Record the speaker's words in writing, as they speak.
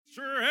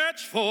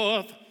Stretch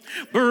forth,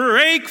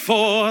 break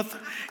forth,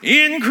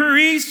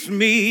 increase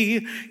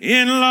me,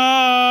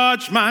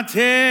 enlarge my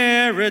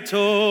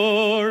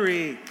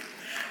territory.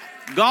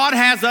 God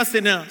has us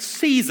in a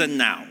season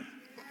now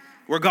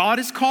where God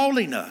is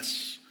calling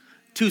us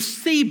to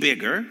see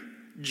bigger,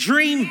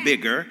 dream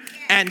bigger,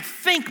 and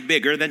think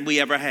bigger than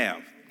we ever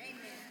have.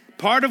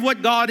 Part of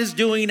what God is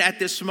doing at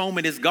this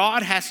moment is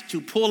God has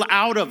to pull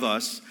out of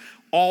us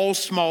all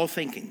small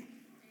thinking.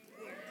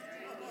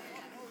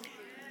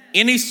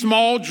 Any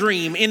small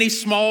dream, any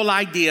small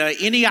idea,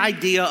 any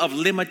idea of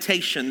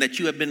limitation that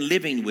you have been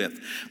living with,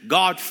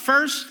 God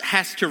first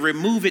has to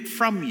remove it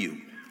from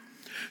you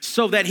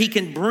so that he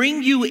can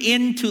bring you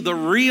into the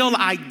real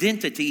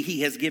identity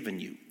he has given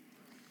you.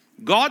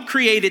 God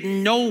created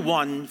no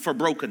one for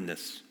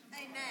brokenness.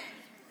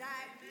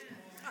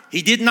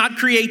 He did not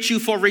create you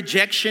for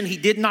rejection. He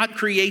did not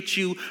create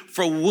you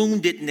for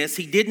woundedness.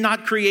 He did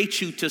not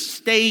create you to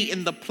stay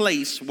in the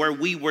place where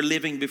we were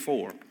living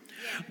before.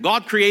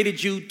 God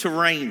created you to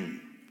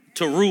reign,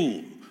 to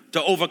rule,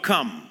 to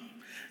overcome,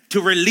 to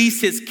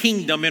release his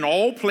kingdom in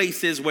all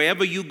places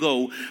wherever you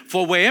go.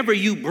 For wherever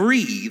you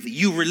breathe,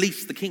 you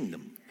release the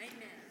kingdom.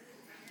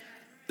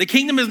 The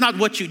kingdom is not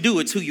what you do,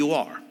 it's who you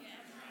are.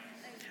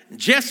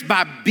 Just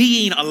by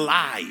being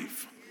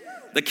alive,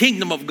 the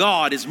kingdom of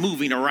God is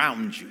moving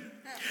around you.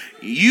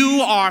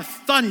 You are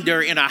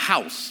thunder in a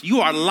house.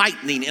 You are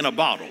lightning in a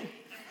bottle.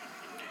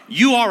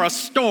 You are a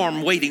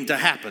storm waiting to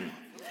happen.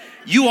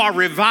 You are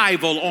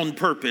revival on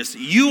purpose.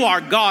 You are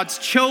God's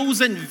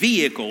chosen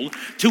vehicle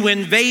to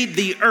invade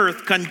the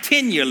earth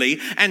continually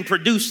and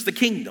produce the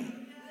kingdom.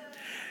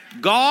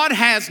 God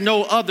has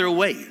no other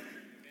way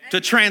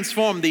to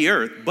transform the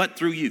earth but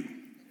through you.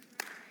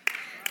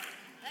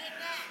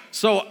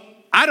 So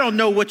I don't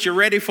know what you're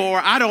ready for.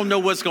 I don't know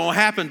what's going to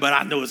happen, but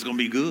I know it's going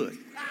to be good.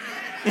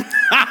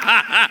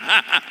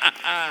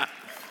 I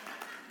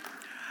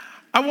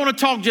want to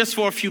talk just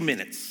for a few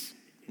minutes.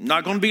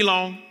 Not going to be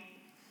long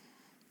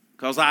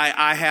because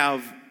I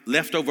have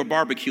leftover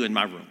barbecue in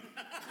my room.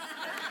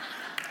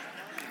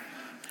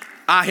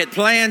 I had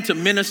planned to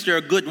minister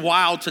a good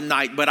while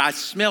tonight, but I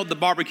smelled the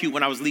barbecue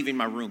when I was leaving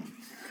my room.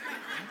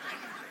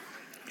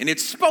 And it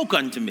spoke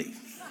unto me.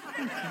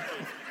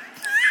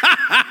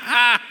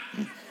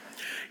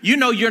 You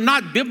know, you're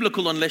not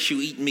biblical unless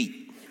you eat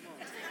meat.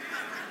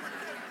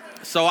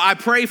 So I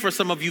pray for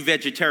some of you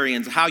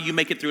vegetarians. How you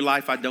make it through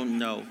life, I don't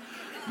know.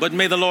 But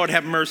may the Lord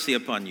have mercy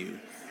upon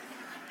you.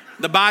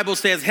 The Bible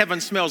says heaven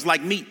smells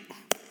like meat.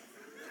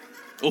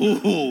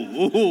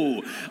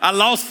 Ooh, I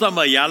lost some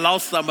of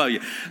you.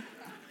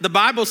 The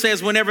Bible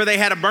says whenever they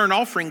had a burnt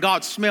offering,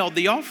 God smelled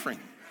the offering.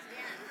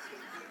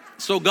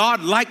 So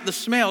God liked the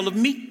smell of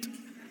meat.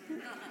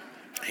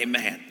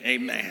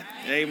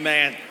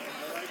 Amen.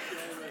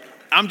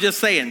 I'm just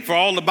saying, for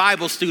all the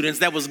Bible students,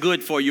 that was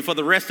good for you. For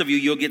the rest of you,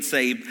 you'll get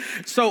saved.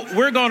 So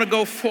we're going to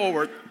go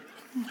forward.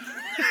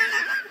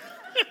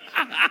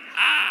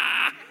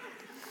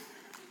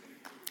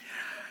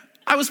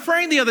 I was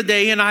praying the other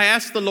day and I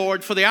asked the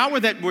Lord, for the hour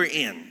that we're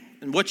in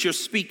and what you're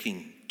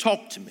speaking,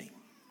 talk to me.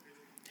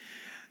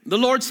 The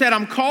Lord said,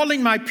 I'm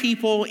calling my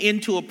people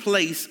into a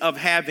place of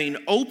having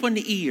open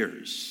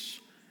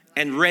ears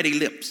and ready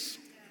lips.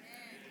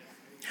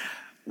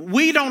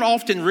 We don't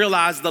often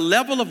realize the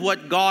level of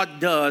what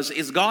God does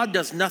is God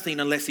does nothing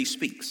unless he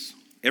speaks.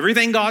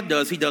 Everything God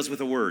does, he does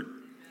with a word.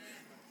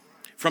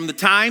 From the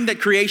time that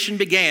creation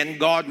began,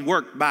 God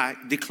worked by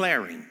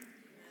declaring.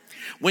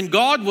 When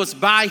God was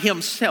by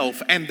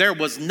himself and there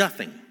was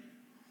nothing.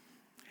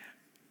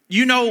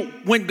 You know,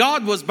 when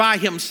God was by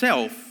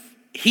himself,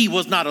 he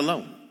was not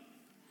alone.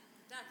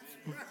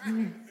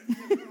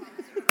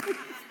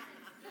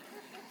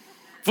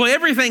 For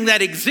everything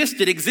that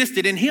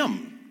existed in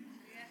him.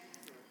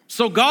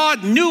 So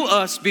God knew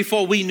us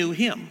before we knew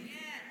him.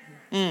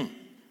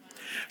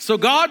 So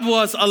God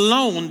was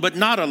alone, but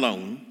not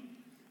alone,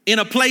 in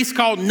a place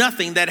called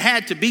nothing that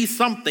had to be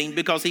something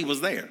because he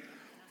was there.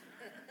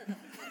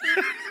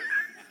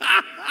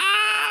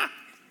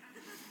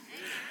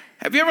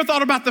 Have you ever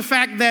thought about the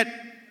fact that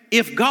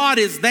if God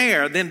is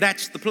there, then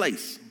that's the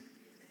place?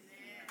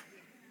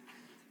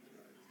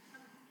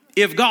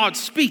 If God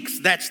speaks,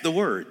 that's the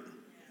word.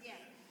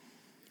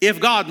 If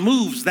God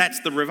moves, that's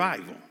the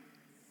revival.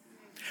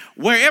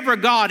 Wherever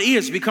God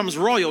is becomes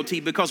royalty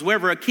because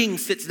wherever a king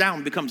sits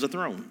down becomes a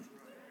throne.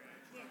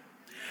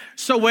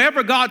 So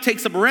wherever God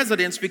takes up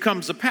residence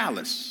becomes a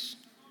palace.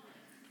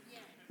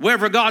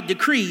 Wherever God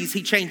decrees,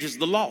 he changes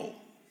the law.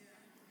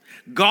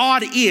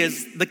 God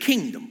is the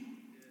kingdom.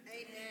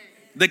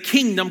 The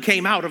kingdom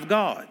came out of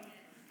God.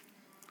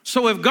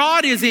 So if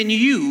God is in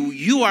you,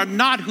 you are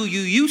not who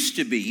you used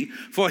to be,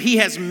 for he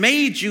has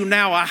made you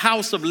now a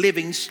house of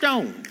living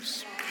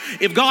stones.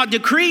 If God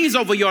decrees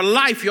over your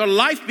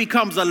life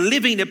becomes a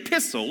living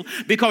epistle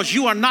because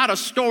you are not a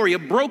story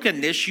of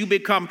brokenness, you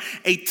become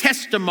a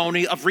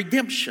testimony of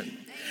redemption.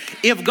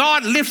 If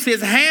God lifts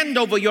his hand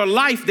over your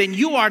life, then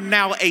you are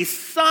now a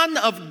son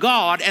of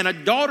God and a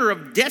daughter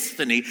of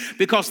destiny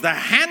because the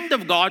hand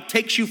of God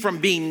takes you from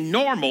being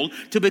normal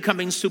to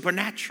becoming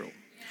supernatural.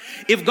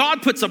 If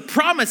God puts a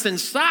promise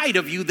inside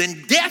of you,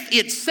 then death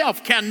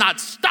itself cannot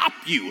stop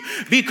you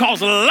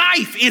because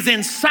life is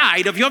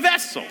inside of your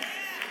vessel.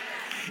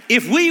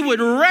 If we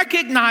would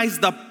recognize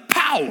the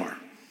power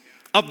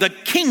of the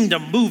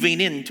kingdom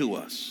moving into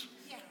us,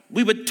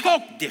 we would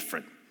talk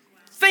different,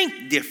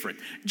 think different,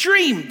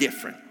 dream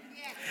different.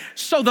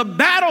 So the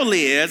battle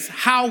is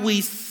how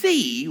we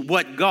see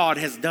what God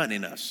has done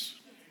in us.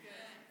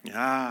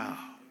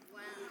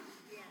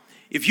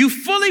 If you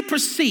fully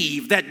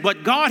perceive that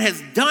what God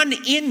has done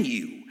in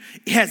you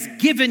has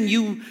given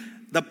you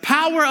the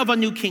power of a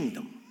new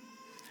kingdom,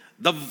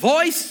 the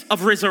voice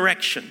of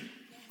resurrection,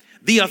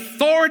 the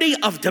authority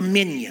of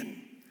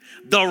dominion,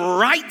 the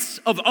rights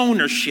of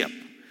ownership,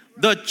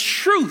 the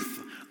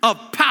truth of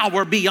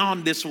power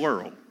beyond this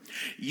world,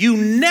 you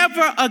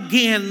never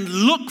again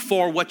look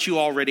for what you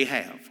already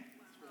have.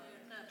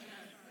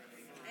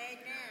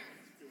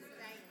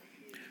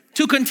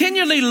 To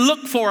continually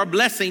look for a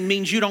blessing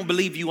means you don't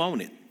believe you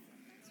own it.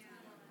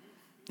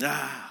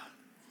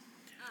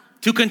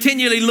 To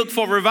continually look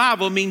for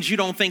revival means you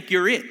don't think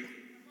you're it.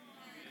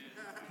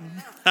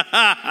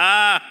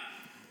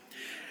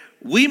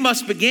 We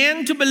must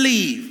begin to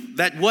believe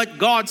that what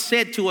God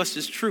said to us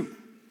is true.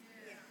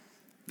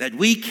 That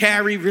we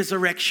carry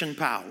resurrection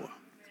power.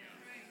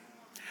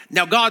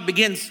 Now, God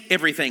begins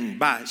everything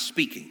by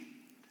speaking.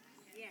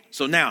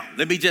 So now,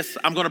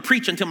 I'm going to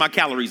preach until my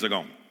calories are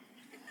gone.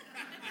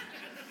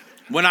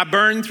 When I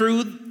burn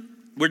through,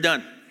 we're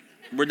done.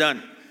 We're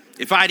done.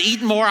 If I'd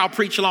eaten more, I'll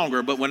preach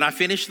longer. But when I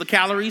finish the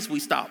calories, we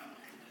stop.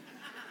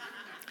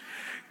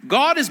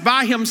 God is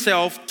by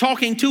himself,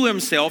 talking to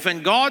himself,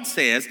 and God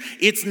says,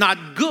 it's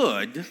not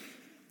good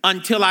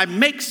until I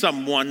make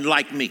someone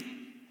like me.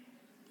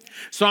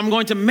 So I'm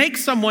going to make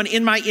someone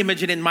in my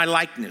image and in my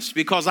likeness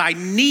because I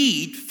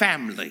need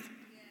family.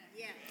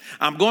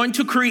 I'm going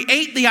to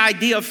create the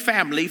idea of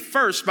family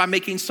first by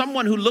making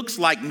someone who looks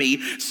like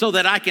me so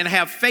that I can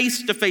have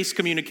face-to-face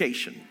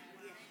communication.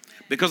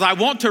 Because I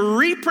want to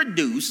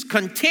reproduce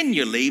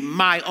continually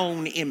my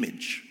own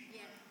image.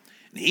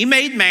 He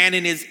made man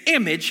in his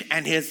image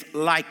and his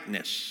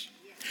likeness.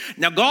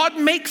 Now God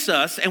makes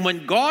us, and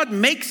when God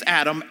makes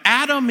Adam,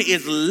 Adam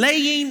is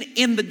laying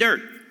in the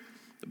dirt.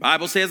 The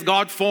Bible says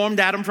God formed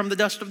Adam from the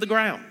dust of the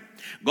ground.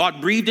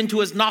 God breathed into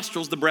his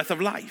nostrils the breath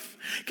of life.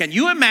 Can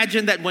you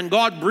imagine that when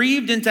God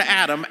breathed into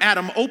Adam,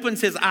 Adam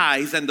opens his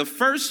eyes and the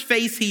first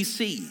face he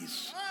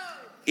sees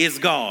is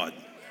God?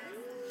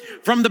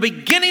 From the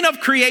beginning of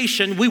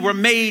creation, we were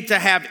made to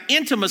have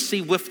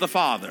intimacy with the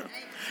Father.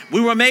 We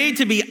were made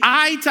to be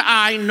eye to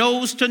eye,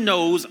 nose to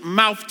nose,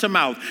 mouth to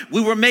mouth. We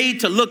were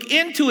made to look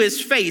into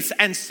his face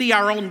and see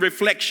our own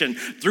reflection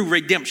through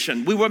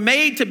redemption. We were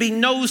made to be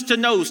nose to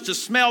nose, to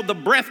smell the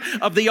breath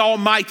of the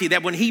Almighty,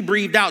 that when he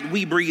breathed out,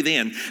 we breathe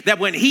in. That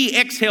when he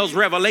exhales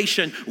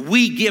revelation,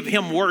 we give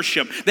him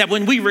worship. That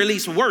when we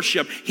release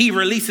worship, he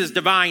releases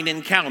divine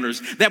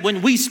encounters. That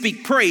when we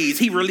speak praise,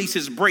 he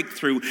releases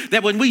breakthrough.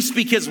 That when we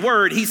speak his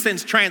word, he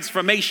sends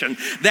transformation.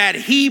 That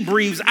he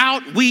breathes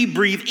out, we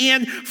breathe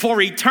in.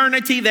 For eternity,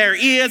 there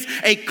is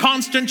a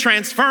constant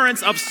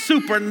transference of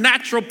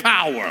supernatural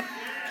power.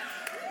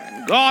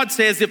 And God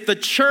says if the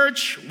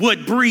church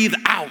would breathe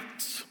out,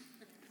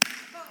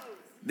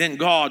 then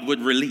God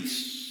would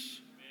release.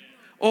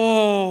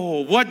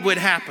 Oh, what would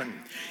happen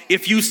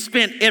if you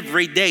spent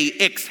every day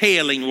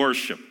exhaling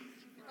worship?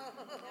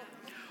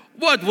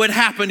 What would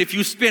happen if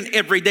you spent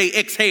every day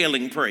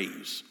exhaling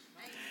praise?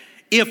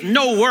 If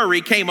no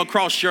worry came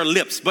across your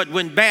lips, but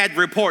when bad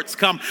reports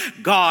come,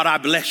 God, I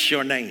bless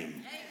your name.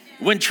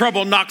 When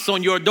trouble knocks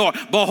on your door,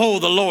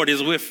 behold, the Lord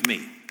is with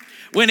me.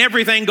 When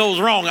everything goes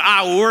wrong,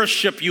 I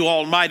worship you,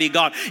 Almighty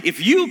God.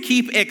 If you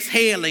keep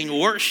exhaling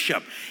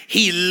worship,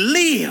 he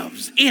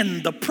lives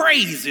in the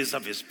praises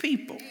of his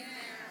people.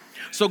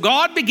 So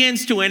God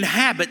begins to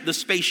inhabit the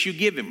space you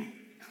give him,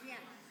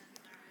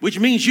 which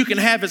means you can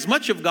have as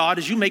much of God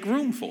as you make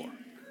room for.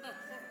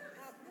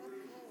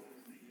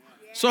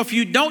 So if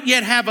you don't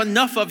yet have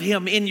enough of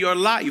him in your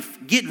life,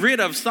 get rid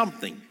of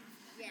something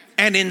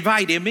and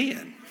invite him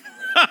in.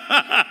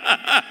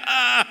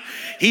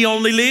 He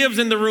only lives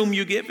in the room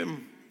you give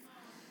him.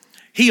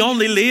 He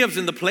only lives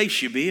in the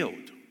place you build.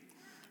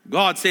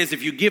 God says,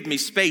 if you give me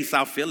space,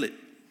 I'll fill it.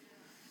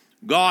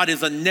 God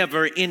is a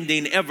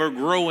never-ending,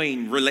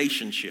 ever-growing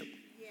relationship.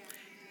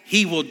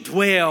 He will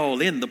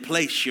dwell in the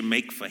place you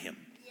make for him.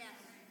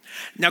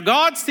 Now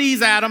God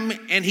sees Adam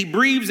and he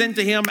breathes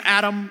into him.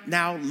 Adam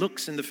now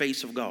looks in the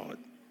face of God.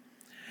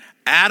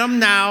 Adam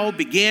now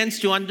begins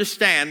to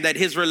understand that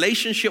his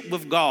relationship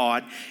with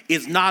God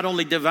is not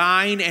only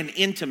divine and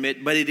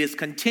intimate, but it is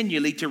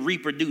continually to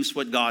reproduce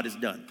what God has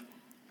done.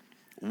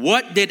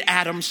 What did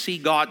Adam see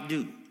God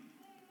do?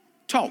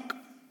 Talk.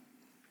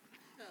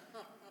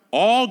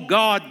 All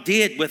God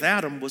did with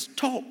Adam was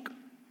talk.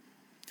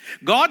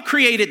 God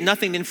created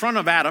nothing in front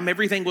of Adam.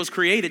 Everything was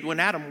created when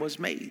Adam was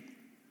made.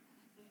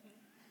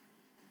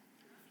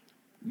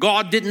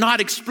 God did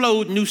not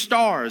explode new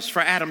stars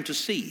for Adam to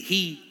see.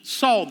 He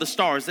saw the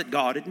stars that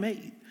God had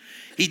made.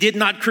 He did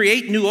not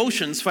create new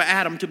oceans for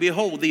Adam to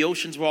behold. The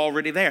oceans were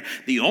already there.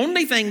 The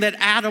only thing that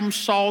Adam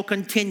saw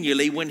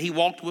continually when he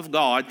walked with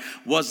God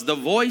was the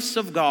voice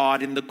of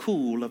God in the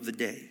cool of the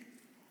day.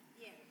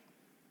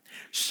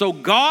 So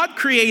God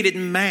created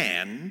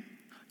man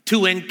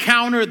to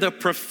encounter the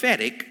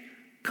prophetic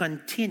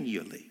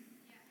continually.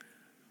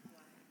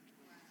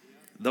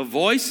 The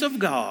voice of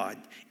God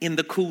in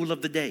the cool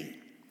of the day.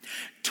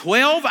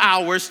 12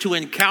 hours to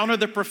encounter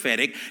the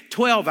prophetic,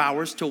 12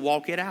 hours to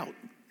walk it out.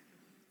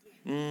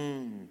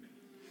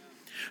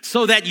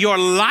 So that your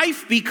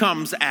life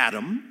becomes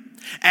Adam.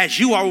 As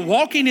you are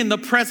walking in the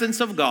presence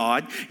of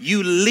God,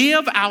 you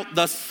live out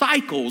the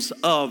cycles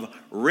of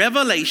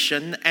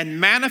revelation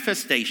and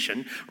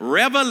manifestation,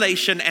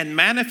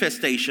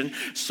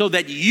 so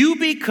that you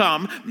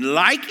become,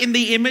 like in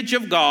the image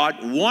of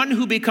God, one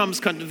who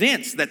becomes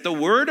convinced that the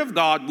word of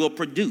God will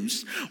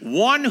produce,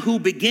 one who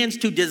begins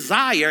to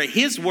desire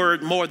his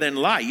word more than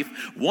life,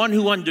 one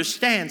who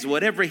understands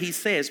whatever he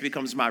says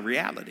becomes my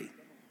reality.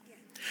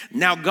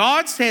 Now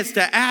God says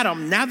to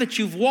Adam, now that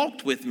you've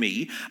walked with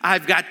me,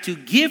 I've got to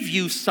give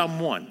you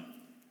someone.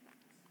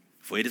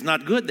 For it is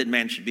not good that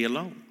man should be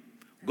alone.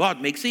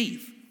 God makes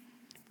Eve.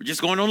 We're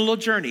just going on a little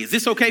journey. Is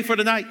this okay for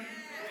tonight?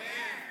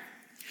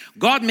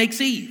 God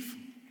makes Eve.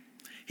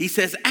 He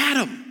says,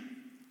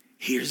 Adam,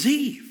 here's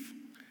Eve.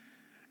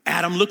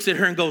 Adam looks at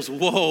her and goes,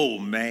 whoa,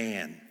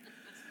 man.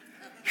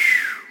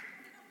 Whew.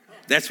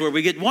 That's where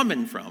we get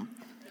woman from.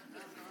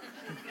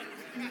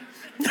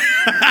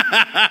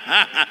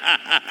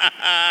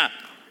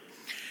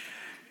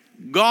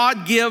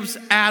 God gives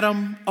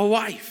Adam a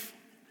wife.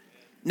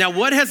 Now,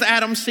 what has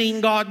Adam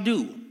seen God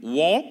do?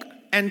 Walk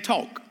and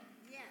talk.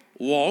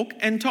 Walk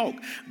and talk.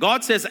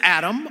 God says,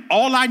 Adam,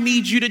 all I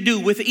need you to do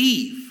with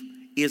Eve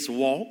is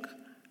walk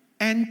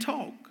and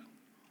talk.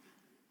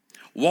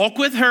 Walk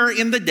with her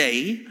in the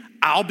day.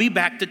 I'll be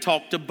back to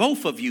talk to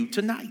both of you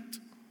tonight.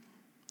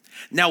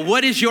 Now,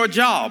 what is your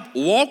job?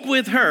 Walk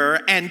with her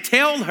and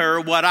tell her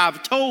what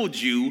I've told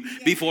you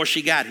before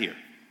she got here.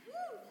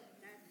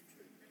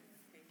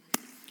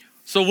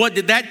 So what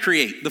did that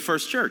create? The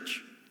first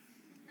church.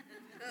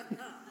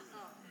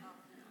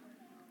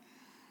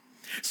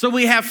 So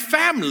we have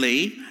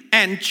family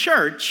and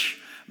church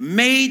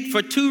made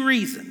for two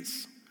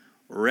reasons: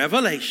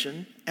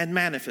 revelation and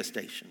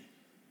manifestation.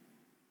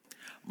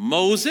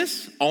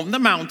 Moses on the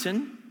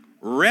mountain,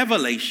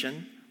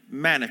 revelation,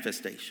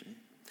 manifestation.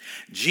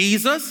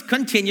 Jesus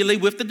continually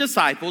with the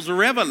disciples,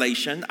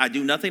 revelation, I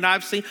do nothing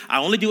I've seen, I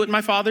only do what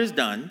my Father has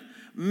done,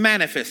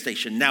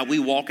 manifestation. Now we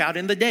walk out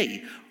in the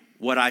day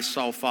what I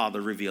saw Father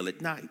reveal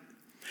at night.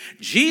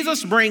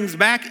 Jesus brings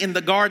back in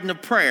the garden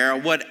of prayer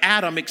what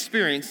Adam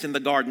experienced in the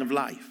garden of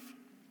life.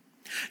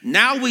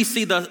 Now we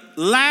see the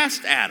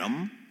last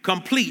Adam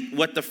complete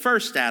what the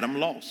first Adam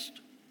lost.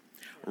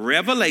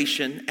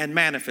 Revelation and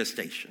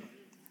manifestation.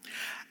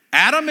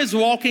 Adam is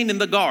walking in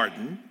the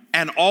garden,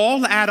 and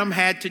all Adam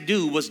had to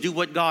do was do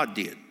what God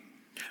did.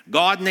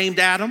 God named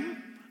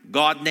Adam,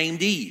 God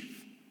named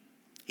Eve.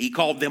 He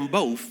called them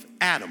both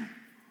Adam.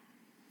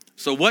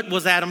 So what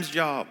was Adam's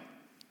job?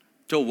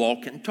 To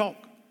walk and talk.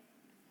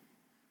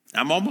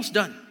 I'm almost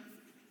done.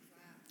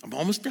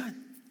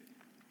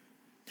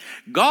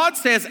 God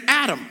says,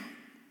 Adam,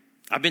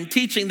 I've been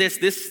teaching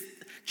this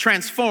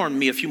transformed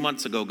me a few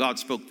months ago. God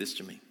spoke this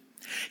to me.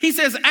 He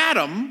says,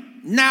 Adam,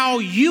 now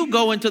you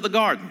go into the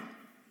garden.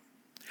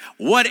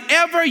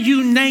 Whatever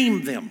you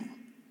name them,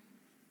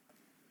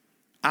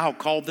 I'll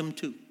call them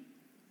too.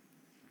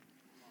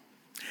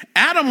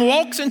 Adam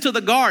walks into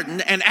the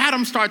garden, and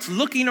Adam starts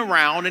looking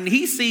around, and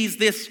he sees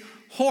this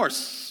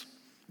horse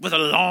with a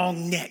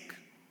long neck.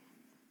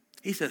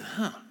 He said,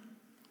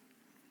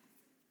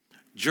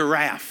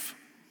 giraffe.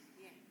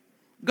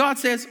 God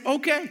says,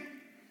 okay.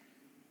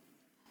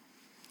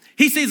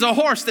 He sees a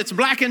horse that's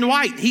black and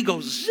white. He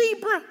goes,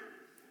 zebra.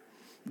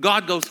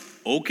 God goes,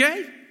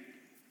 okay.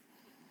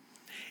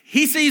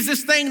 He sees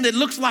this thing that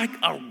looks like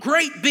a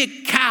great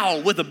big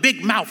cow with a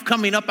big mouth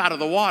coming up out of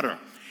the water.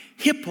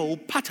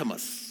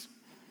 Hippopotamus.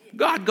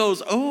 God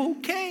goes,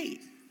 okay.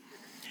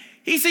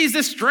 He sees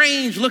this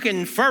strange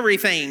looking furry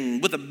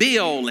thing with a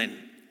bill and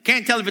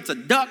can't tell if it's a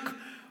duck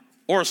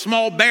or a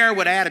small bear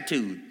with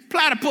attitude.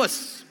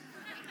 Platypus.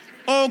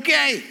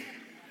 Okay.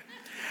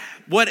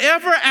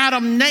 Whatever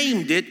Adam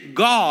named it,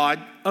 God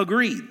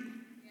agreed.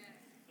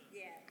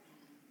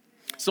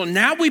 So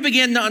now we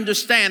begin to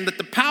understand that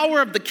the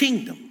power of the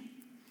kingdom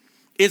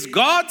is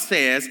God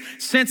says,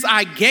 since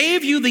I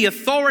gave you the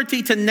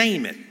authority to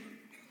name it,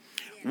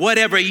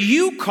 whatever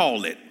you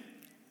call it,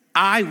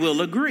 I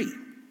will agree.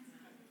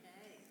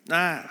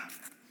 Now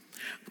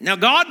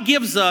God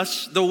gives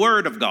us the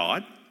word of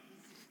God,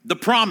 the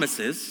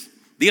promises,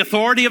 the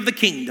authority of the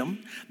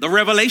kingdom, the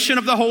revelation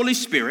of the Holy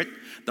Spirit,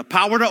 the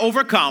power to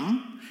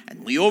overcome,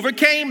 and we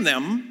overcame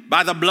them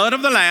by the blood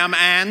of the Lamb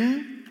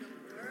and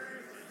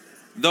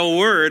the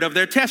word of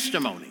their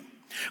testimony.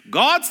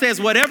 God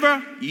says,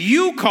 whatever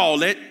you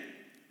call it,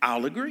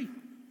 I'll agree.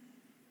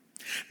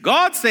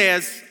 God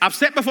says, I've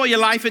set before you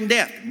life and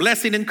death,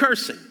 blessing and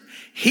cursing.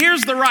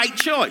 Here's the right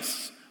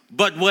choice.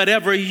 But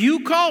whatever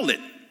you call it,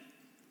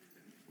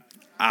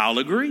 I'll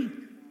agree.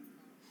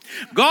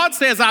 God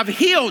says, I've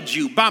healed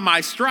you by my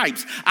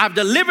stripes. I've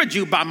delivered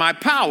you by my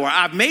power.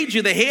 I've made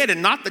you the head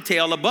and not the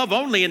tail, above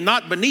only and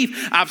not beneath.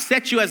 I've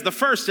set you as the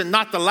first and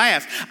not the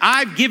last.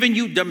 I've given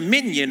you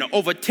dominion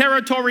over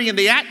territory in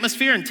the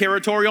atmosphere and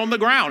territory on the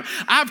ground.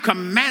 I've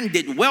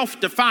commanded wealth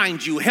to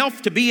find you,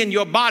 health to be in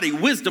your body,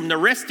 wisdom to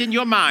rest in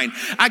your mind.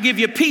 I give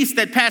you peace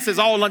that passes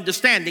all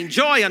understanding,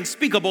 joy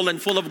unspeakable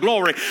and full of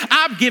glory.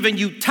 I've given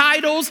you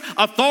titles,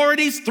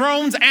 authorities,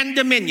 thrones, and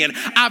dominion.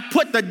 I've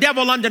put the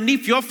devil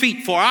underneath your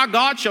feet, for our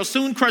God shall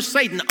soon crush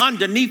Satan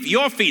underneath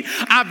your feet.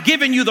 I've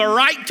given you the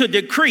right to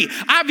decree.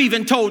 I've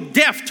even told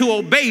death to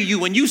obey you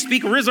when you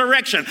speak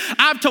resurrection.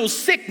 I've told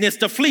sickness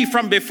to flee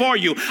from before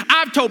you.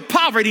 I've told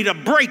poverty to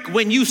break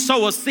when you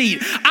sow a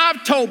seed.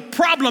 I've told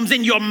problems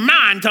in your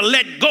mind to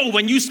let go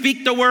when you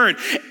speak the word.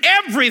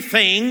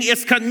 Everything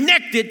is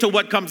connected to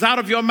what comes out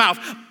of your mouth.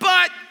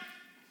 But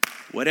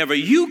whatever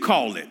you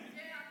call it,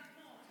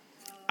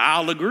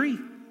 I'll agree.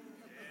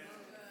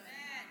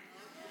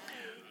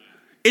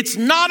 It's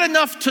not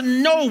enough to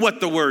know what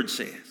the word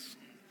says.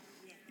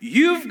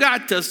 You've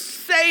got to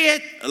say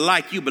it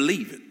like you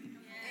believe it.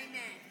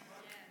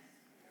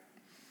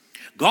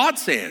 God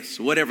says,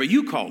 whatever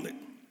you call it,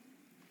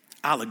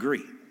 I'll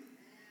agree.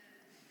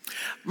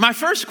 My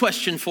first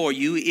question for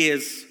you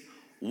is,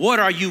 what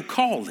are you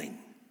calling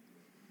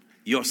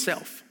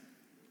yourself?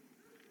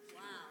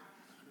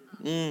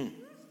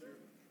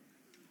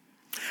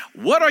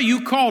 What are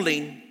you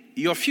calling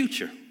your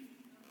future?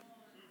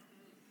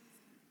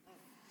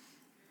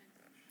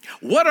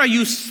 What are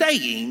you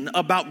saying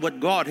about what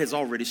God has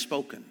already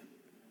spoken?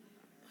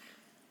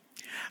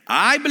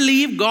 I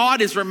believe God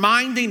is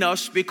reminding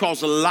us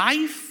because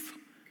life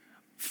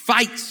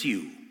fights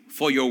you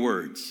for your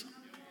words.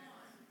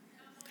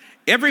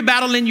 Every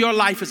battle in your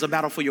life is a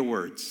battle for your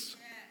words.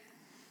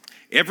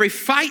 Every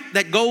fight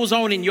that goes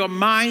on in your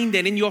mind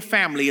and in your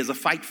family is a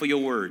fight for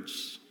your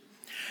words.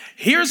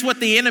 Here's what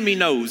the enemy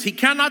knows. He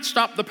cannot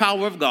stop the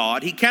power of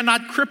God. He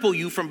cannot cripple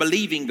you from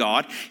believing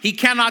God. He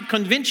cannot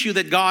convince you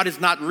that God is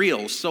not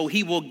real. So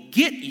he will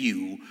get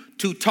you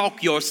to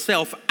talk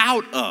yourself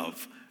out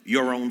of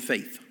your own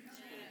faith.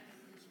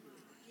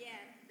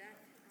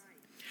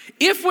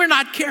 If we're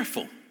not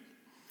careful,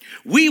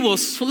 we will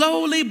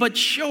slowly but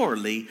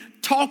surely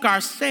talk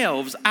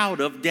ourselves out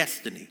of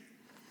destiny.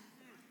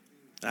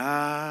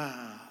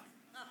 Have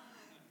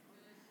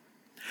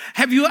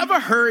you ever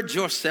heard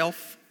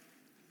yourself?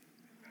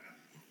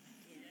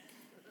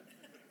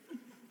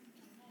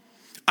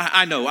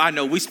 I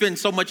know. We spend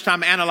so much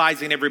time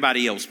analyzing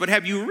everybody else, but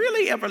have you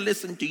really ever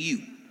listened to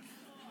you?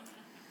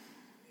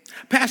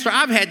 Pastor,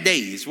 I've had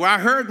days where I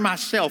heard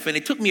myself and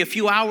it took me a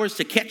few hours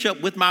to catch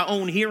up with my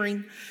own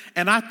hearing.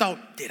 And I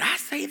thought, did I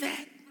say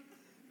that?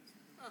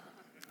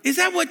 Is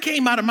that what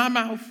came out of my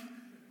mouth?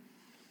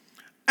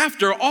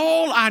 After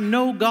all I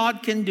know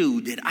God can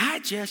do, did I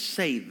just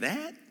say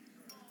that?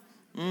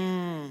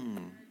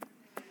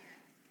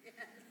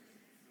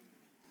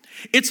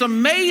 It's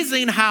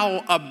amazing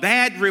how a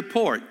bad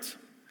report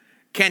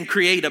can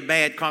create a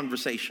bad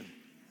conversation.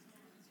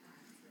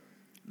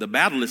 The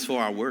battle is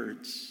for our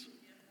words.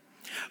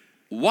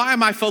 Why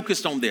am I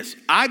focused on this?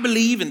 I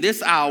believe in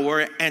this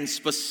hour, and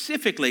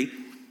specifically,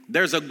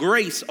 there's a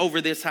grace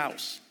over this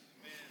house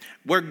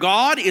where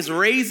God is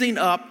raising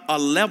up a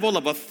level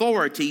of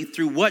authority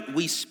through what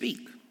we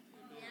speak.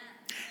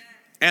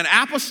 An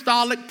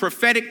apostolic,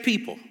 prophetic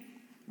people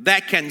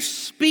that can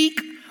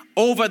speak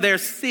over their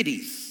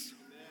cities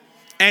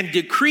and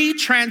decree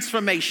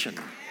transformation,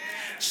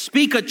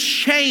 speak a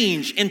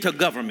change into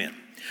government,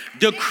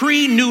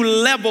 decree new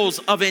levels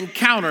of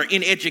encounter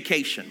in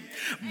education,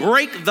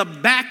 break the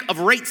back of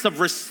rates of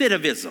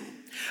recidivism,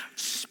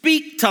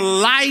 speak to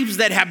lives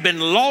that have been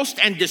lost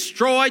and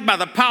destroyed by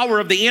the power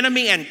of the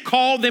enemy and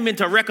call them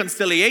into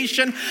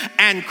reconciliation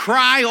and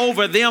cry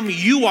over them.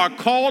 You are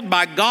called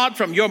by God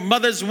from your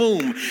mother's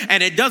womb.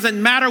 And it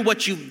doesn't matter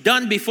what you've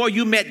done before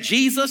you met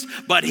Jesus,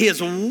 but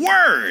his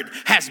word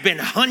has been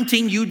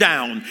hunting you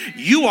down.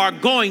 You are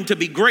going to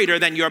be greater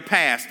than your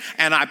past.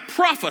 And I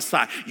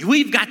prophesy,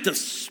 we've got to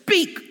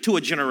speak to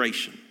a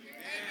generation.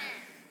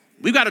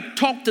 We've got to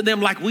talk to them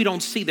like we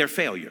don't see their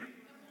failure.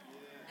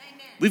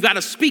 We've got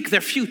to speak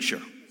their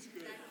future.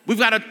 We've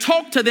got to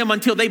talk to them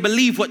until they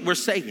believe what we're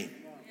saying.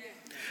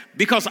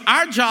 Because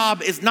our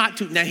job is not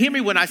to, now hear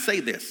me when I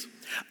say this.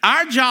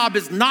 Our job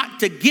is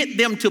not to get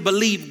them to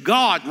believe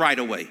God right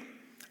away.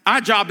 Our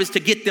job is to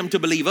get them to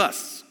believe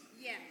us.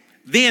 Yeah.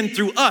 Then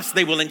through us,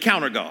 they will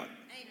encounter God.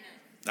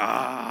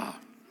 Amen.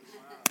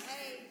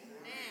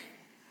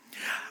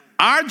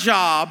 Our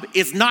job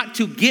is not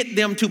to get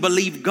them to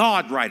believe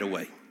God right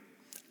away.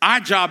 Our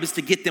job is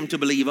to get them to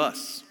believe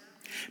us.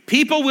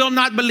 People will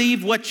not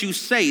believe what you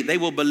say. They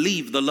will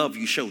believe the love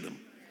you show them.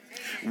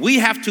 We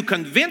have to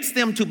convince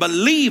them to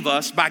believe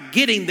us by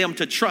getting them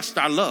to trust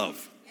our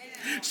love.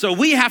 So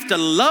we have to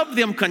love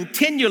them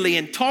continually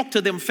and talk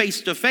to them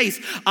face to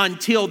face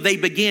until they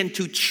begin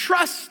to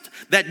trust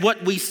That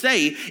what we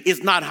say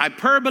is not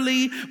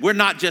hyperbole. We're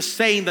not just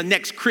saying the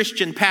next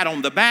Christian pat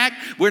on the back.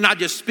 We're not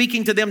just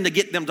speaking to them to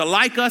get them to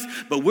like us,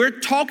 but we're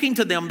talking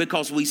to them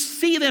because we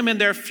see them in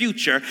their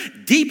future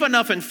deep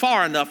enough and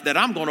far enough that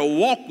I'm going to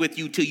walk with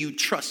you till you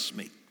trust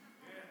me.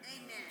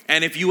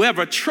 And if you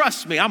ever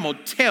trust me, I'm going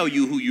to tell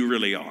you who you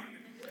really are.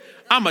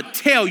 I'm going to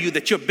tell you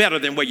that you're better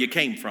than where you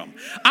came from.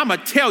 I'm going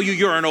to tell you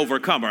you're an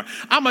overcomer.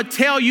 I'm going to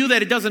tell you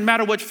that it doesn't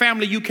matter what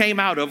family you came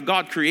out of,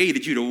 God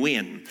created you to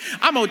win.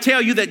 I'm going to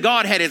tell you that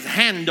God had his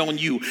hand on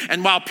you,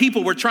 and while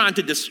people were trying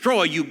to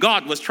destroy you,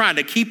 God was trying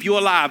to keep you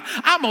alive.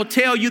 I'm going to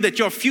tell you that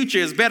your future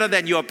is better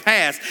than your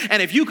past,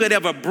 and if you could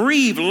ever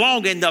breathe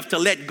long enough to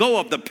let go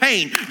of the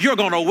pain, you're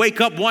going to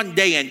wake up one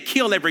day and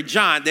kill every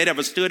giant that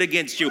ever stood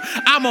against you.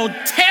 I'm going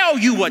to tell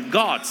you what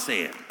God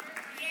said.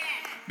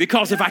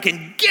 Because if I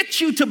can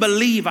get you to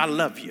believe I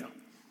love you,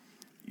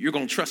 you're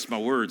going to trust my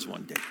words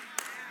one day.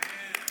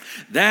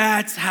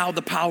 That's how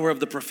the power of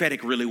the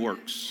prophetic really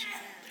works.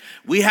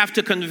 We have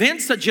to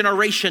convince a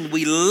generation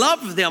we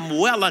love them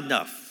well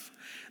enough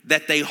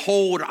that they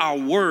hold our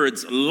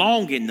words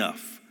long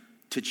enough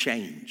to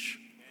change.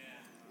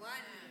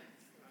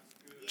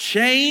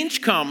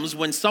 Change comes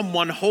when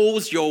someone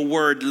holds your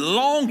word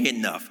long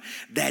enough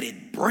that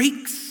it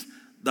breaks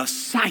the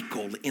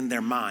cycle in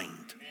their mind.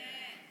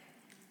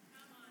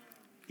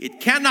 It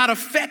cannot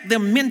affect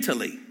them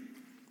mentally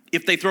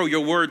if they throw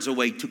your words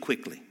away too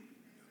quickly.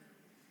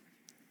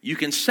 You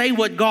can say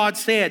what God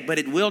said, but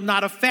it will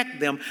not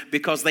affect them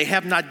because they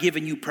have not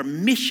given you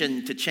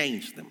permission to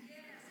change them.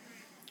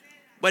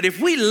 But if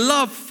we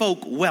love folk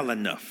well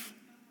enough,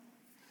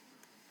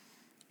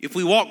 if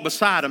we walk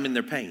beside them in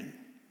their pain,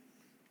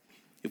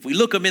 if we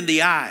look them in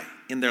the eye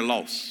in their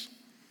loss,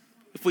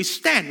 if we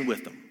stand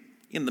with them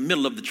in the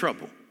middle of the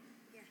trouble,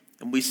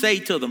 and we say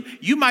to them,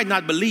 you might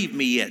not believe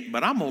me yet,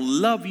 but I'm going to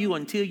love you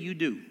until you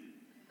do.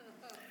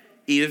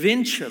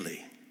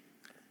 Eventually,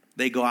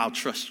 they go, I'll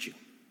trust you.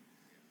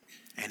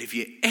 And if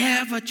you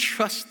ever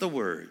trust the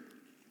word,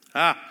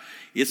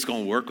 it's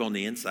going to work on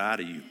the inside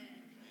of you.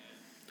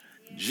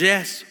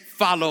 Just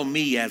follow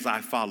me as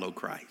I follow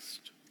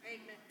Christ.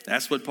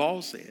 That's what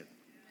Paul said.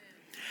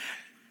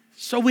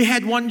 So we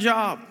had one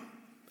job.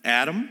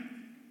 Adam,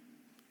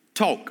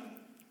 talk.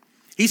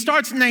 He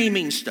starts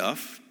naming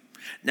stuff.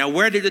 Now,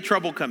 where did the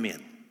trouble come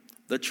in?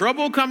 The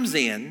trouble comes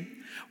in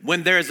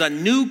when there's a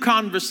new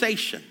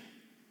conversation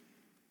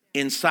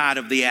inside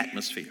of the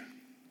atmosphere.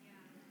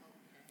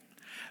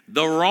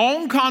 The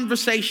wrong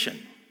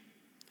conversation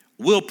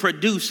will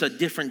produce a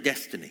different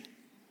destiny.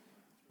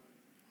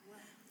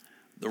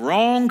 The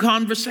wrong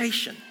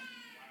conversation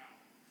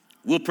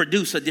will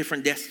produce a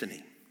different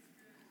destiny.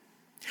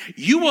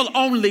 You will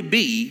only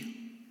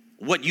be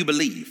what you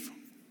believe.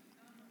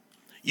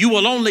 You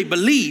will only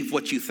believe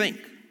what you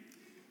think.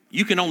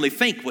 You can only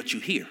think what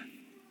you hear.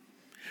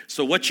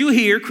 So what you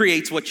hear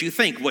creates what you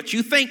think. What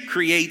you think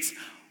creates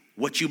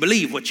what you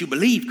believe. What you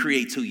believe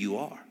creates who you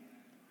are.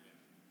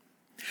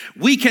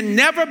 We can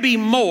never be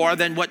more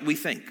than what we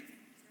think.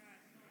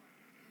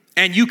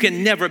 And you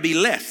can never be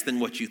less than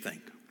what you think.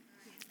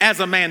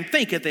 As a man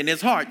thinketh in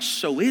his heart,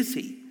 so is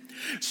he.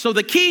 So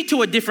the key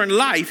to a different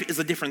life is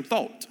a different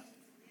thought.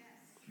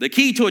 The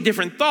key to a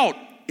different thought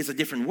is a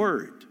different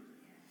word.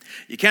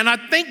 You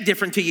cannot think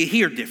different till you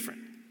hear different.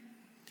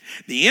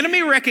 The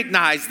enemy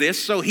recognized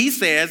this, so he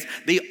says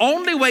the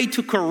only way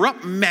to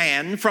corrupt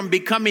man from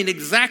becoming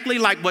exactly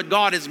like what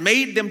God has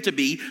made them to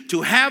be,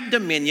 to have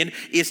dominion,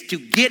 is to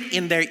get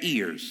in their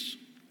ears.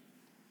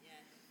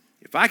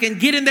 If I can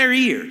get in their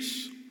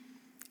ears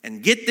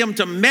and get them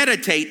to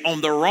meditate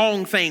on the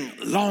wrong thing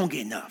long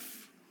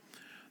enough,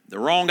 the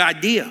wrong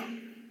idea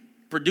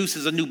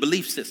produces a new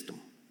belief system.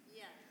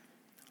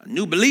 A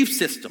new belief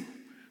system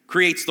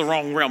creates the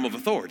wrong realm of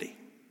authority.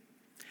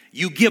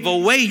 You give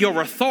away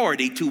your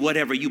authority to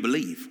whatever you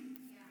believe.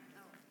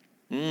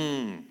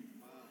 You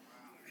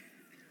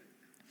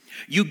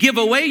give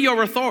away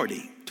your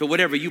authority to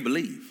whatever you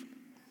believe.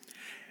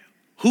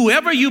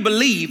 Whoever you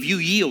believe, you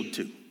yield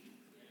to.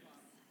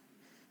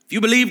 If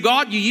you believe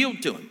God, you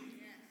yield to him.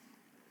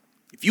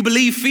 If you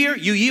believe fear,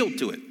 you yield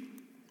to it.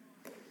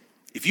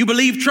 If you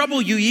believe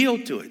trouble, you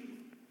yield to it.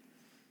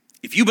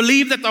 If you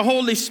believe that the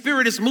Holy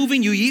Spirit is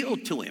moving, you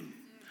yield to him.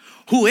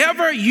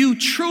 Whoever you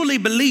truly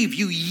believe,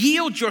 you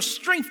yield your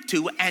strength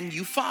to and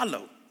you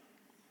follow.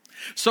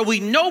 So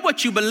we know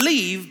what you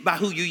believe by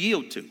who you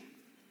yield to.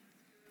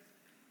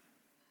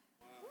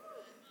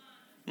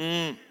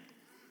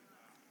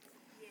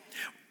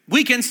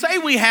 We can say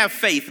we have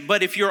faith,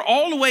 but if you're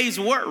always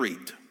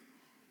worried,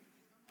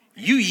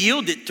 you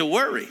yield it to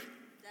worry,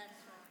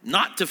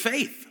 not to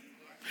faith.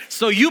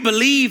 So you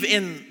believe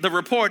in the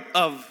report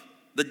of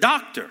the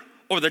doctor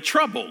or the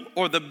trouble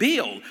or the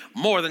bill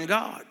more than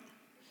God.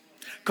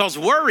 Because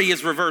worry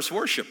is reverse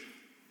worship.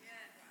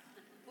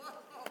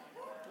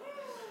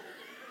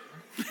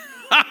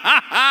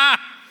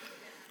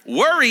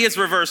 Worry is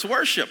reverse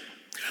worship.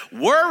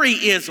 Worry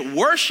is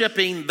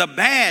worshiping the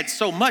bad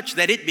so much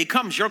that it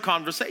becomes your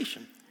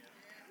conversation.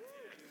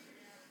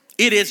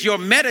 It is your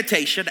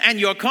meditation and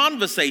your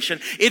conversation.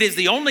 It is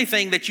the only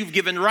thing that you've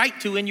given right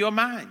to in your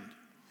mind.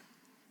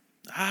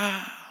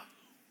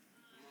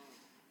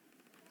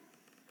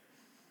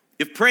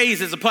 If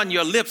praise is upon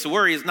your lips,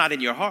 worry is not in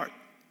your heart.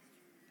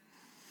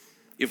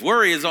 If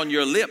worry is on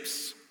your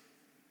lips,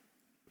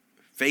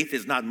 faith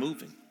is not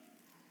moving.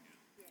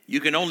 You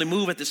can only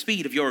move at the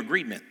speed of your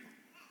agreement.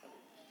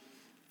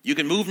 You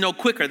can move no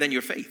quicker than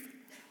your faith.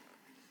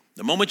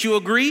 The moment you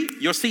agree,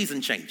 your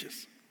season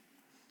changes.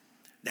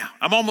 Now,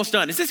 I'm almost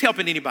done. Is this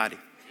helping anybody?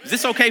 Is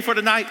this okay for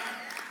tonight?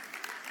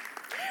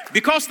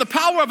 Because the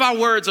power of our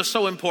words are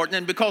so important,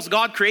 and because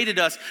God created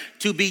us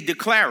to be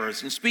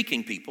declarers and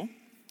speaking people,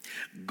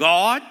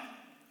 God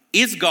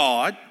is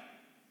God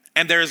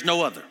and there is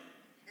no other.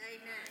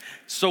 Amen.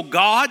 So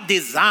God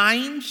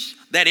designs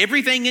that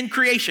everything in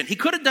creation, he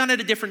could have done it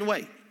a different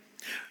way.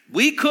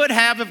 We could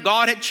have, if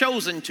God had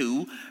chosen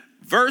to,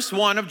 verse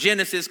 1 of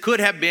Genesis could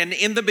have been,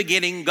 in the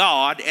beginning,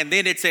 God, and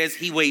then it says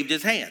he waved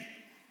his hand.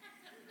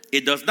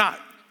 It does not.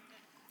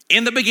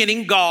 In the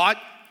beginning, God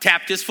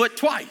tapped his foot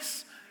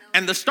twice,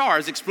 and the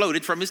stars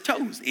exploded from his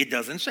toes. It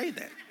doesn't say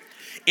that.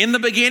 In the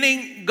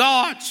beginning,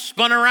 God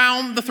spun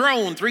around the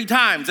throne 3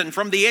 times, and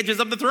from the edges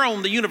of the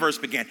throne, the universe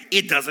began.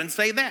 It doesn't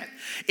say that.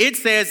 It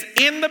says,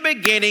 in the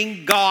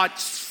beginning, God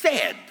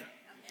said.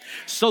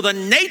 So the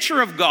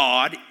nature of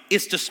God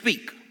is to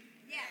speak.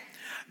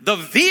 The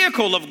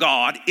vehicle of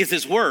God is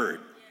his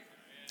word.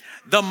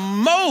 The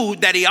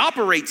mode that he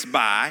operates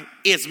by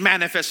is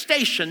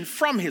manifestation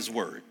from his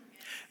word.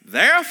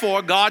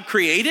 Therefore, God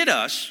created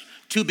us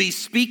to be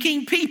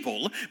speaking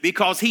people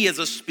because he is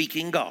a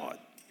speaking God.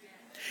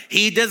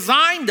 He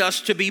designed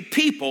us to be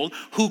people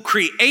who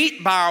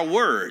create by our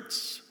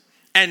words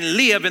and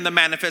live in the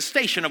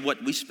manifestation of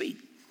what we speak.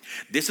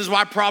 This is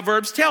why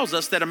Proverbs tells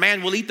us that a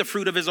man will eat the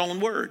fruit of his own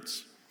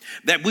words,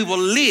 that we will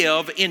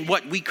live in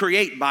what we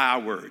create by our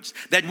words,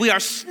 that we are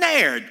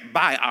snared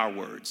by our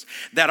words,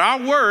 that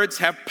our words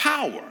have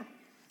power.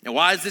 Now,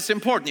 why is this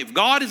important? If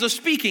God is a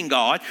speaking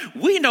God,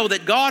 we know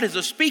that God is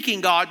a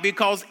speaking God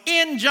because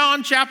in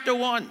John chapter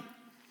 1,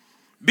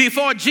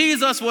 before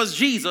Jesus was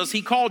Jesus,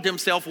 he called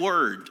himself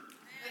Word.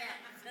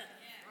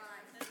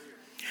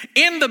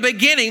 In the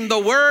beginning, the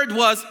Word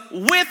was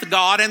with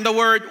God, and the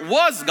Word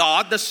was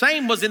God. The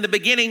same was in the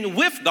beginning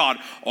with God.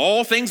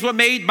 All things were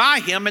made by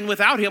him, and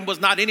without him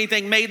was not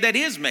anything made that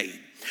is made.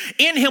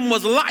 In him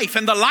was life,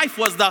 and the life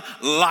was the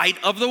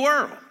light of the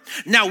world.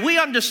 Now, we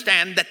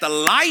understand that the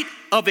light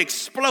of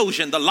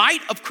explosion, the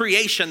light of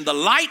creation, the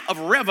light of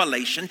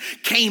revelation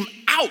came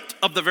out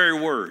of the very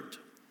Word.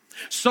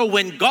 So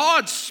when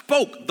God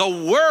spoke, the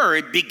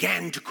Word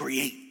began to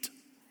create.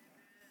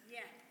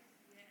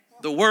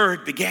 The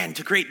Word began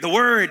to create. The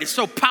Word is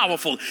so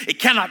powerful, it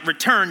cannot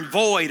return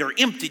void or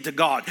empty to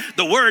God.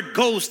 The Word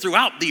goes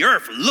throughout the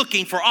earth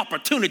looking for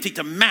opportunity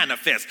to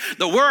manifest.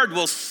 The Word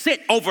will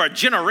sit over a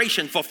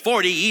generation for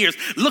 40 years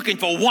looking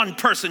for one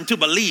person to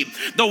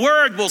believe. The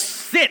Word will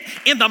sit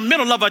in the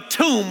middle of a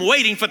tomb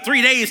waiting for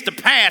 3 days to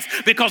pass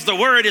because the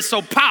Word is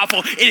so powerful,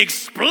 it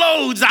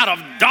explodes out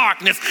of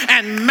darkness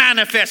and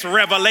manifests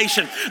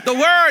revelation. The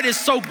Word is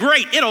so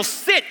great, it'll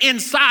sit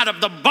inside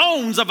of the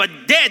bones of a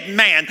dead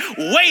man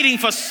waiting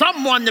for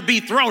someone to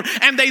be thrown,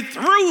 and they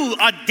threw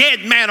a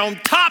dead man on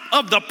top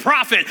of the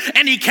prophet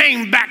and he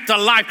came back to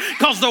life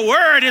because the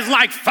word is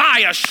like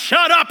fire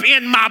shut up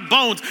in my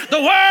bones.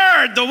 The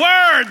word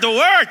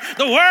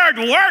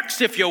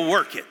works if you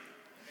work it.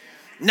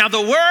 Now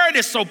the word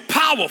is so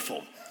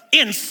powerful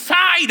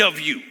inside of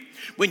you.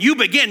 When you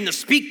begin to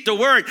speak the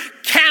word,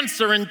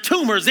 cancer and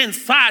tumors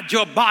inside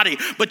your body,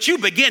 but you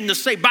begin to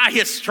say, by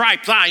his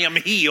stripes I am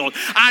healed.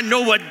 I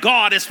know what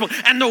God has spoken.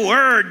 And the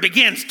word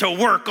begins to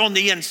work on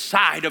the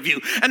inside of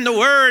you. And the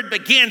word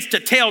begins to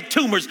tell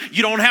tumors,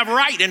 you don't have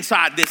right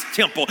inside this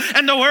temple.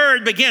 And the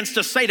word begins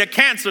to say to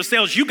cancer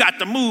cells, you got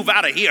to move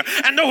out of here.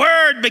 And the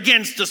word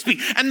begins to speak.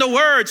 And the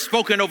word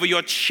spoken over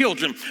your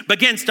children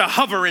begins to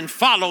hover and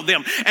follow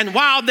them. And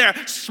while they're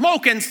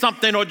smoking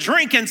something or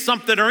drinking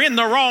something or in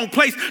the wrong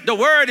place, the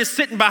word is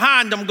sitting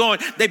behind them going,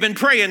 they've been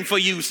praying for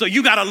you, so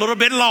you got a little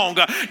bit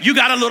longer. You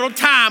got a little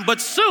time,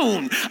 but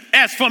soon,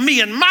 as for me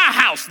and my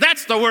house,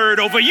 that's the word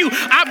over you.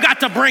 I've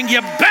got to bring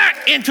you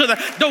back into the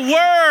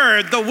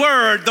word.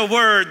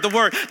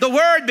 The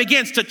word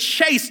begins to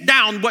chase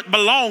down what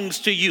belongs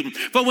to you.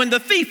 For when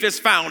the thief is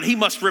found, he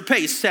must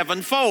repay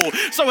sevenfold.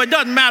 So it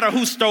doesn't matter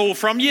who stole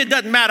from you. It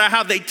doesn't matter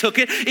how they took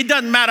it. It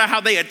doesn't matter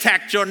how they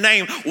attacked your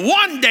name.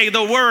 One day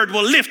the word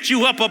will lift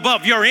you up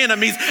above your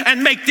enemies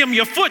and make them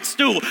your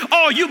footstool.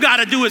 All you got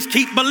to do is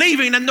keep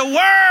believing and the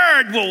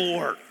word will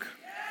work.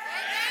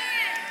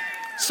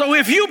 So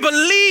if you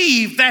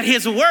believe that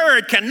his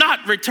word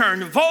cannot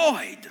return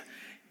void,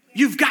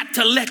 you've got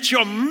to let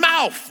your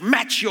mouth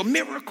match your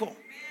miracle.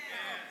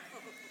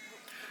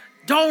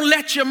 Don't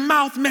let your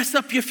mouth mess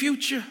up your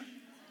future.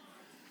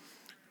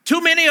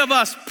 Too many of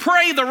us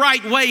pray the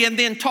right way and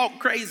then talk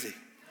crazy.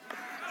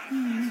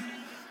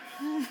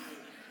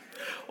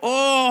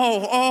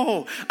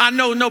 Oh, I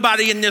know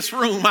nobody in this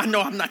room. I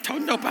know I'm not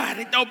talking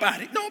nobody.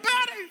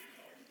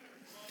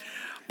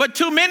 But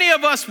too many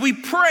of us, we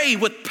pray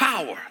with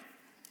power.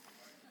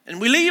 And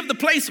we leave the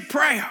place of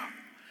prayer.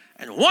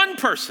 And one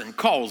person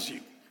calls you.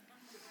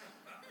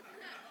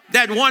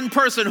 That one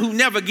person who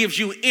never gives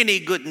you any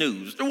good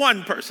news. The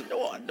one person, the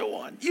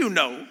one. You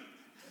know.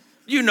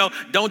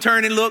 Don't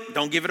turn and look.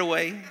 Don't give it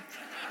away.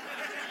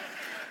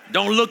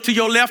 Don't look to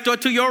your left or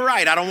to your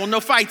right. I don't want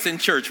no fights in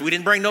church. We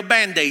didn't bring no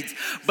Band-Aids.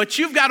 But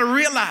you've got to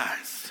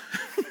realize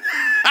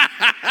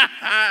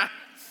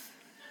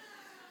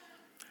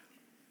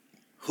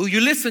who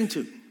you listen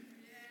to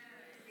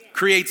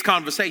creates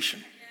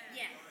conversation.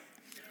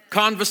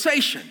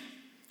 Conversation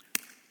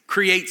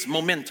creates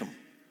momentum.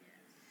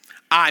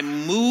 I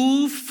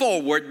move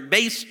forward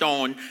based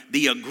on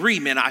the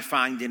agreement I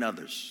find in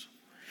others.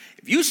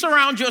 If you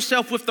surround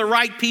yourself with the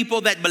right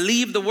people that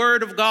believe the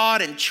word of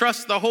God and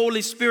trust the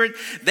Holy Spirit,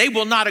 they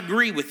will not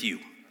agree with you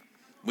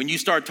when you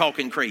start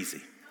talking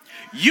crazy.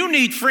 You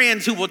need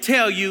friends who will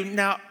tell you,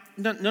 now,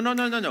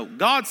 no.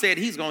 God said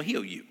he's going to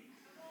heal you.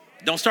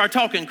 Don't start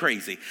talking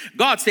crazy.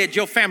 God said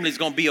your family's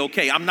going to be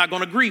okay. I'm not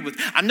going to agree with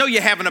you. I know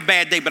you're having a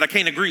bad day, but I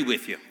can't agree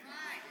with you.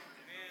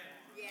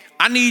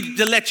 I need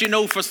to let you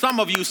know, for some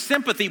of you,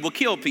 sympathy will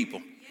kill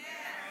people.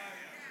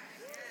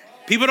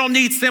 People don't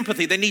need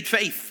sympathy. They need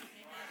faith.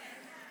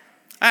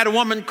 I had a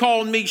woman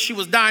call me. She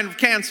was dying of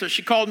cancer.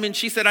 She called me and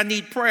she said, I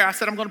need prayer. I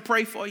said, I'm going to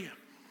pray for you.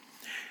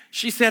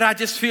 She said, I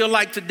just feel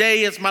like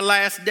today is my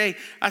last day.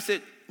 I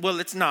said,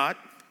 well, it's not.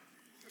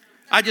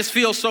 I just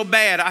feel so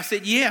bad. I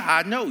said, yeah,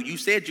 I know. You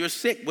said you're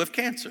sick with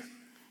cancer.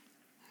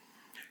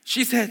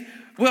 She said,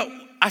 well,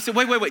 I said,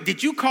 wait.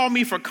 Did you call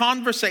me for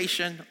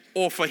conversation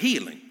or for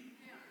healing?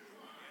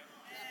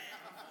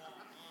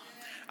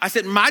 I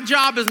said, my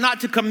job is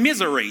not to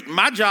commiserate.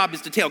 My job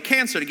is to tell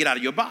cancer to get out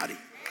of your body.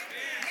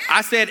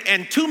 I said,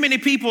 and too many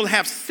people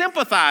have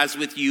sympathized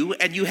with you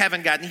and you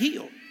haven't gotten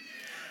healed.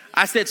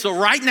 I said, so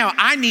right now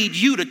I need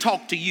you to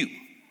talk to you.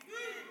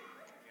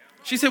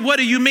 She said, what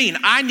do you mean?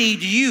 I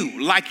need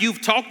you, like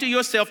you've talked to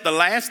yourself the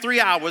last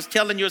 3 hours,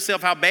 telling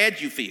yourself how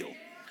bad you feel,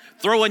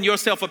 throwing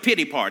yourself a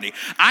pity party.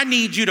 I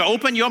need you to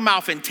open your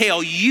mouth and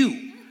tell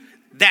you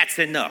that's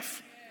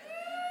enough.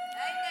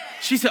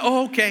 She said,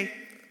 oh, okay.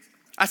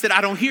 I said,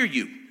 I don't hear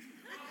you.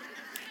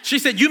 She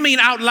said, you mean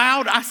out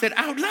loud? I said,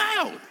 out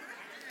loud.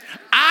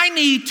 I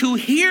need to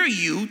hear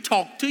you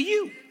talk to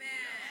you.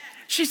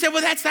 She said,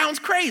 well, that sounds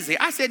crazy.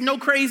 I said, no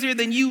crazier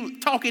than you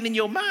talking in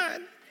your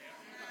mind.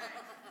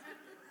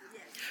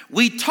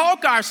 We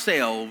talk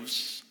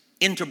ourselves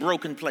into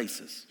broken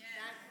places.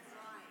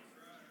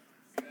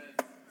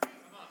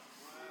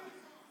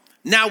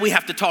 Now we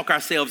have to talk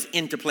ourselves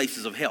into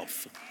places of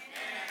health.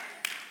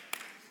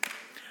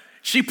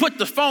 She put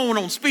the phone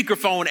on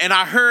speakerphone and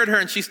I heard her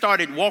and she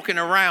started walking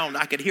around.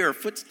 I could hear her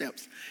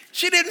footsteps.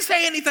 She didn't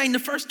say anything the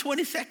first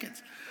 20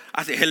 seconds.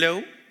 I said,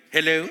 hello.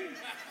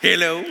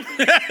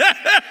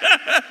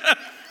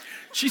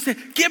 She said,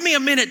 give me a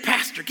minute,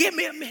 Pastor, give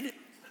me a minute.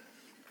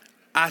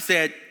 I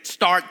said,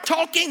 start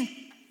talking.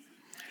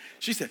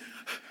 She said,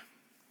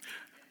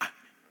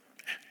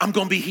 I'm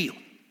going to be healed.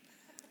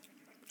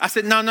 I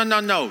said,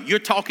 no. You're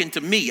talking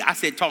to me. I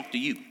said, talk to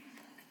you.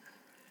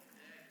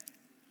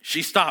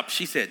 She stopped.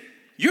 She said,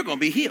 you're going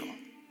to be healed.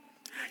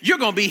 You're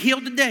going to be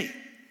healed today.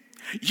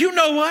 You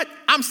know what?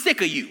 I'm sick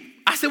of you.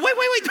 I said, wait.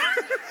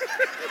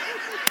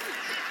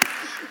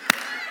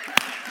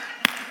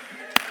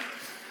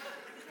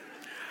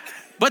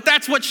 But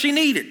that's what she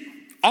needed.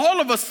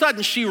 All of a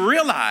sudden, she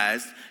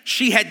realized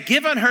she had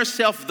given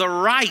herself the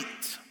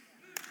right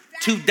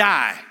to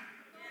die.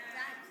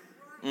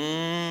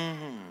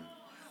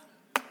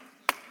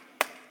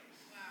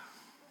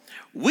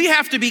 We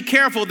have to be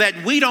careful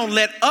that we don't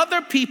let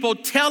other people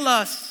tell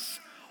us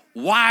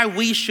why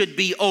we should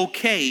be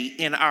okay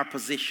in our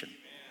position,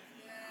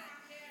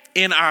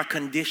 in our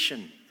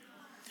condition.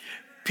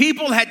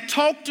 People had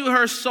talked to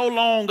her so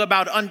long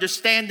about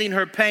understanding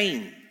her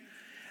pain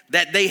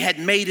that they had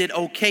made it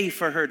okay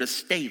for her to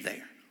stay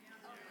there.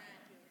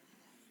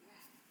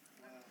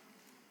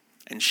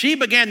 And she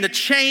began to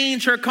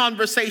change her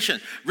conversation.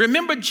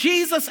 Remember,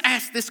 Jesus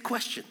asked this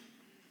question,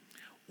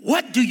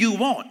 what do you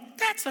want?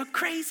 That's a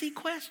crazy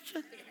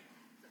question.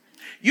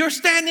 You're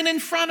standing in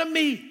front of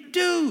me.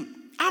 Dude,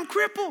 I'm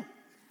crippled.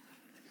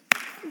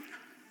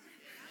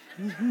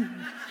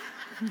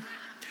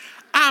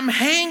 I'm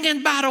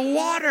hanging by the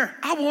water.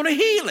 I want a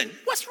healing.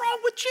 What's wrong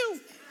with you?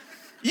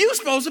 You're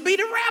supposed to be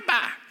the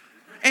rabbi.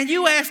 And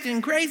you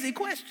asking crazy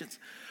questions.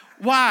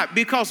 Why?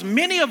 Because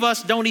many of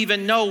us don't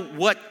even know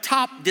what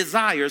top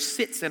desire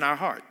sits in our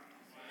heart.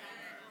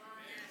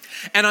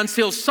 And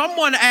until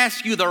someone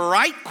asks you the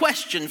right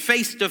question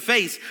face to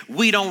face,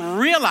 we don't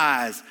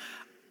realize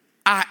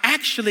I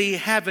actually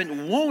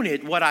haven't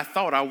wanted what I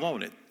thought I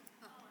wanted.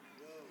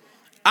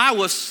 I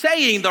was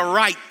saying the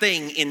right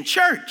thing in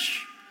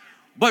church,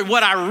 but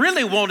what I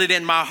really wanted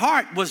in my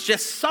heart was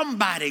just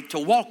somebody to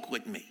walk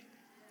with me.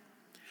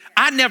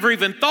 I never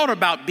even thought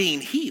about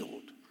being healed.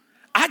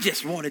 I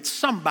just wanted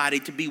somebody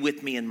to be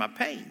with me in my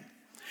pain.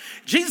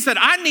 Jesus said,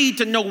 I need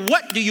to know,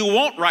 what do you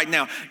want right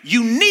now?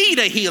 You need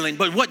a healing,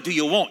 but what do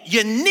you want?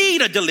 You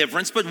need a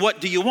deliverance, but what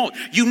do you want?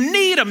 You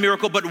need a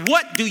miracle, but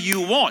what do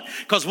you want?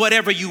 Because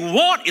whatever you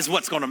want is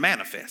what's going to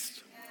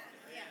manifest.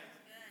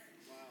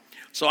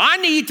 So I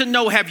need to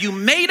know, have you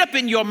made up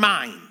in your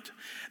mind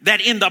that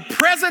in the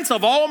presence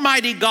of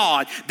Almighty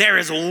God, there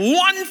is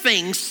one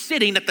thing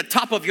sitting at the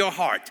top of your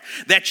heart,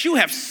 that you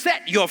have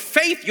set your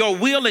faith, your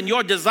will, and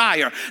your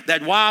desire,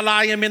 that while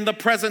I am in the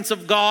presence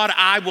of God,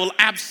 I will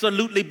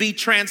absolutely be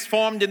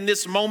transformed in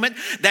this moment,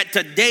 that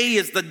today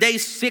is the day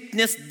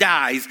sickness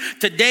dies.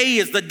 Today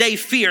is the day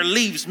fear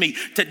leaves me.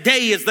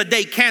 Today is the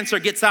day cancer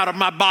gets out of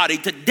my body.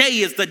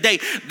 Today is the day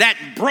that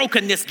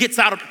brokenness gets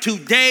out of.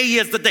 Today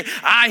is the day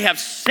I have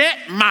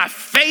set my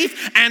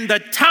faith, and the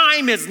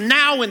time is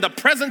now in the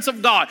presence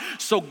of God.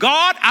 So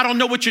God, I don't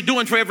know what you're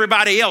doing for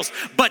everybody else,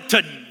 but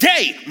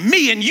today,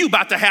 me and you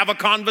about to have a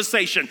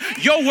conversation.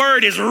 Your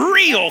word is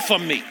real for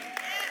me.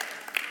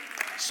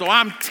 So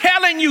I'm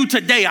telling you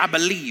today, I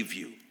believe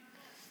you.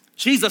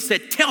 Jesus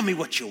said, tell me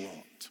what you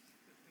want.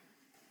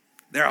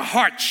 Their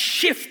heart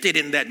shifted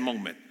in that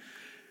moment.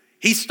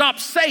 He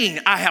stopped saying,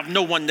 I have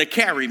no one to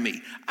carry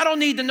me. I don't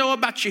need to know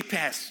about your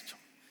past.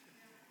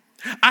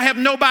 I have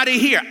nobody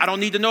here. I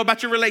don't need to know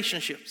about your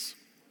relationships.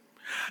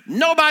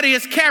 Nobody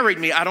has carried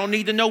me. I don't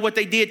need to know what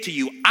they did to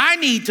you. I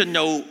need to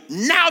know,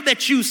 now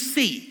that you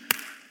see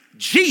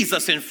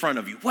Jesus in front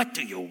of you, what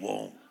do you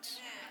want?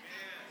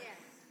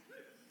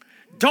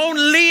 Don't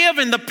live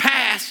in the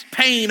past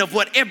pain of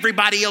what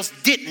everybody else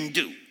didn't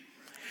do.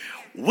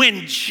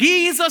 When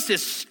Jesus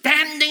is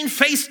standing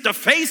face to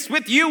face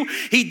with you,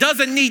 he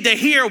doesn't need to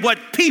hear what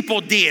people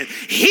did.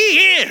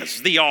 He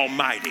is the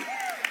Almighty,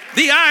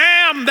 the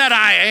I am that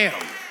I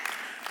am.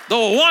 The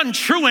one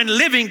true and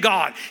living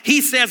God. He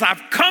says,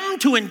 I've come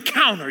to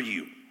encounter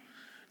you.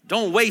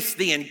 Don't waste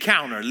the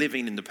encounter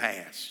living in the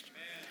past.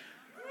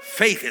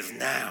 Faith is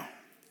now.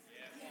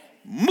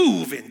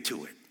 Move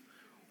into it.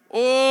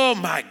 Oh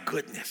my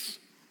goodness.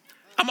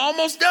 I'm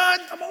almost done.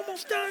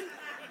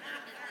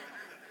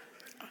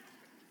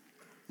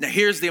 Now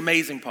here's the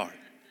amazing part.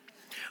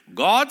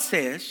 God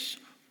says,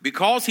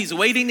 because he's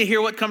waiting to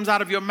hear what comes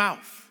out of your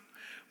mouth,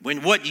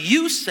 when what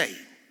you say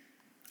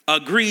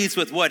agrees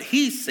with what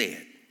he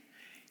said,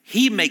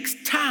 he makes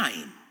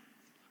time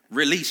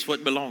release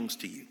what belongs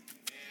to you.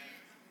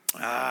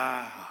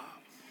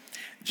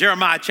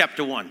 Jeremiah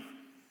chapter 1.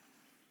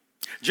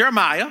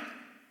 Jeremiah,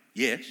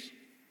 yes.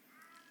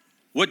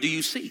 What do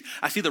you see?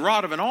 I see the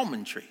rod of an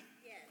almond tree.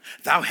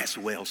 Thou hast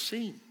well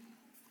seen.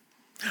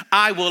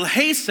 I will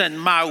hasten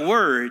my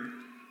word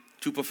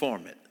to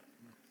perform it.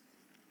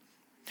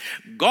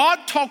 God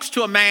talks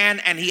to a man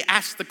and he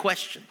asks the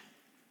question.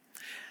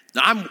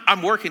 Now,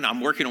 I'm working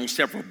on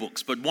several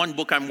books, but one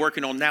book I'm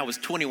working on now is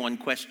 21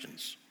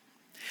 questions.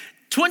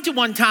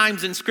 21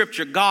 times in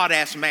Scripture, God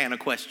asks man a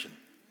question.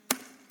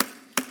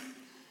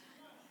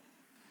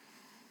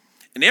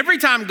 And every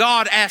time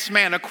God asks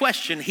man a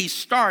question, he's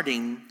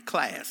starting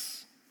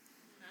class.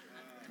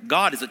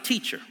 God is a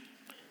teacher.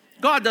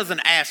 God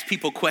doesn't ask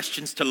people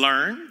questions to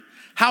learn.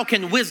 How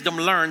can wisdom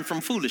learn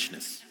from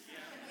foolishness?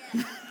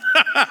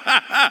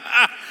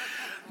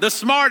 The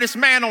smartest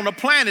man on the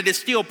planet is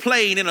still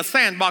playing in a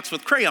sandbox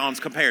with crayons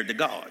compared to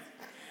God.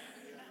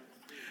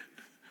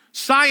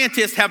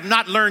 Scientists have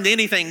not learned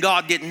anything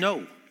God didn't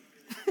know.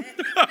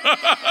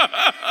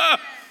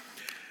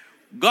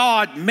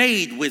 God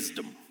made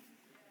wisdom.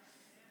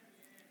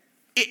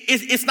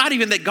 It's not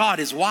even that God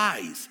is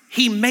wise.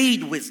 He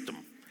made wisdom.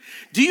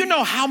 Do you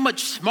know how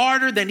much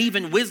smarter than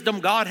even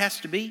wisdom God has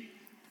to be?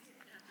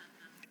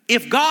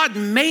 If God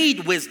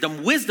made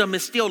wisdom, wisdom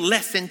is still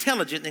less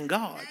intelligent than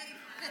God.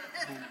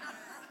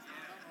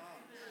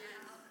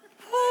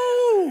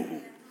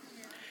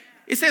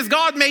 It says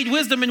God made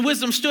wisdom and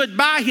wisdom stood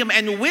by him,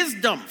 and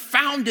wisdom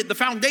founded the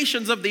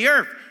foundations of the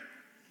earth.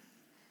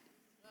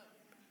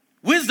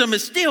 Wisdom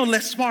is still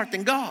less smart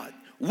than God.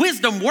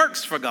 Wisdom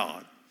works for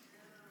God.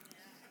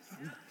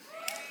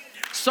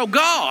 So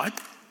God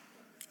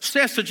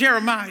says to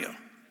Jeremiah,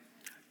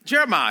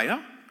 Jeremiah,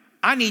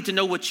 I need to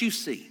know what you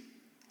see,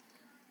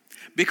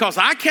 because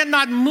I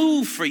cannot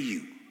move for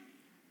you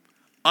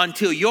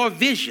until your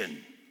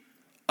vision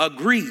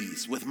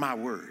agrees with my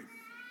word.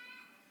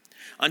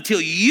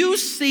 Until you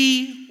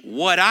see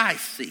what I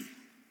see,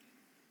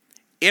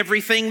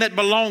 everything that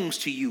belongs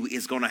to you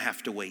is going to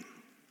have to wait.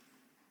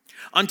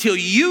 Until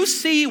you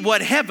see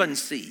what heaven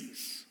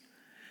sees,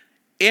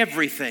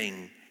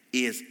 everything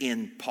is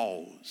in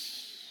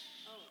pause.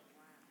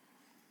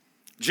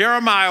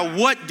 Jeremiah,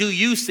 what do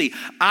you see?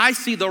 I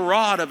see the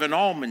rod of an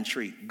almond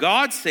tree.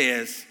 God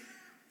says,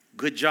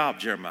 good job,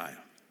 Jeremiah.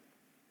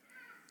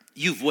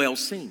 You've well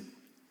seen.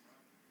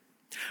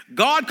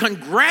 God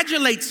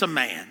congratulates a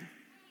man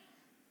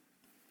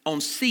on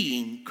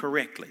seeing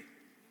correctly.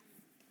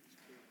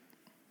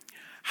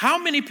 How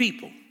many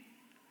people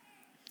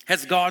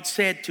has God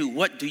said to,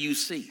 what do you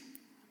see?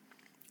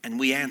 And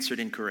we answered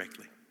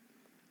incorrectly.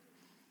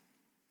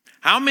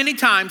 How many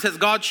times has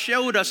God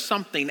showed us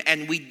something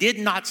and we did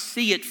not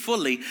see it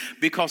fully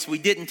because we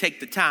didn't take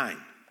the time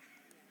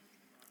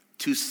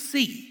to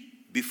see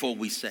before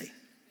we say.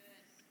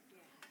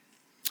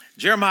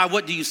 Jeremiah,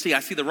 what do you see? I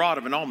see the rod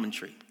of an almond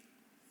tree.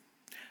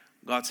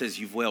 God says,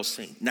 you've well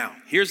seen. Now,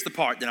 here's the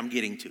part that I'm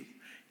getting to.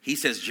 He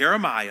says,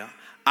 Jeremiah,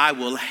 I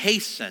will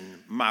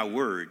hasten my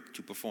word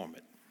to perform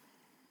it.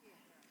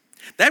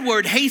 That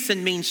word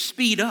hasten means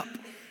speed up.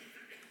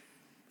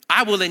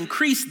 I will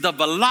increase the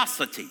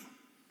velocity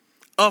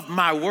of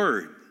my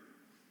word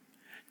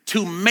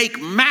to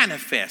make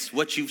manifest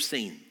what you've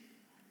seen.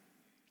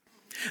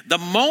 The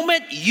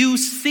moment you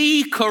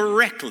see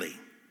correctly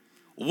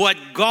what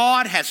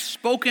God has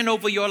spoken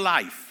over your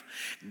life,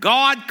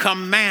 God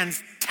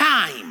commands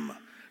time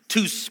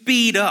to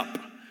speed up,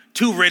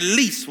 to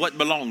release what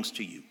belongs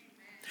to you.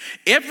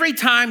 Every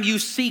time you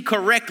see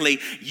correctly,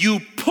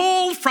 you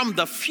pull from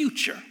the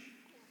future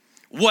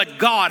what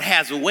God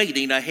has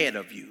waiting ahead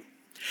of you.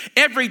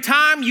 Every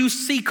time you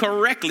see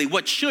correctly,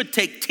 what should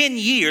take 10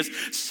 years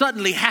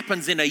suddenly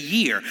happens in a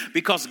year,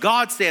 because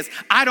God says,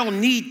 I don't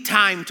need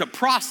time to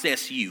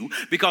process you,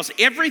 because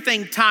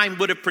everything time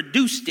would have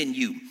produced in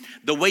you,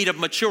 the weight of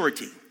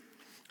maturity,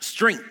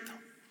 strength,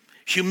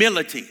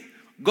 humility.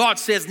 God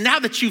says, now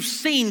that you've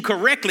seen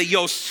correctly,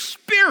 your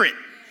spirit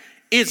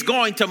is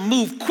going to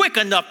move quick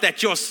enough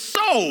that your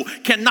soul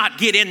cannot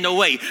get in the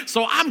way.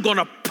 So I'm going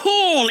to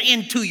pull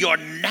into your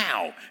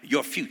now,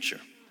 your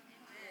future.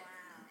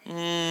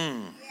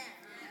 And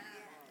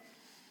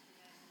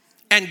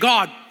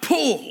God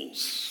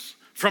pulls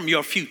from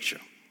your future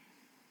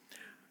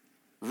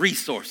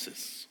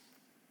resources,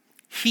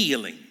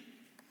 healing,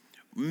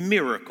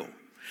 miracle.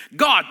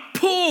 God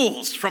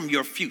pulls from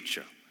your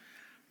future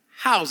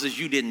houses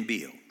you didn't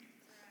build,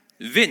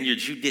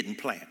 vineyards you didn't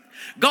plant.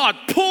 God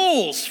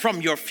pulls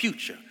from your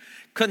future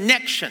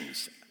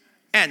connections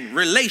and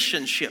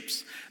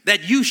relationships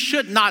that you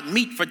should not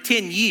meet for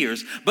 10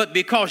 years, but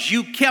because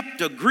you kept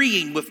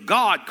agreeing with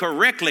God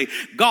correctly,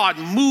 God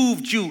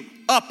moved you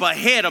up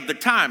ahead of the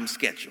time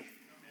schedule.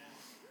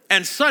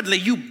 And suddenly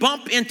you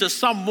bump into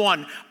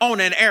someone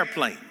on an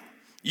airplane.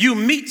 You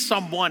meet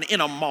someone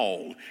in a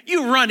mall.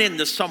 You run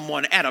into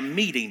someone at a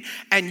meeting,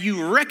 and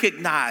you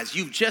recognize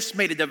you've just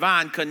made a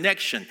divine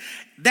connection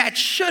that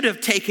should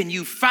have taken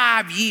you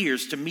 5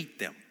 years to meet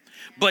them.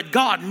 But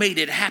God made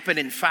it happen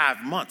in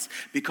 5 months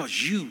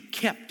because you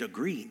kept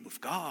agreeing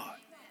with God.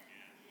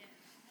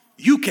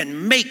 You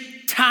can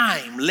make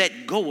time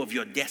let go of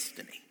your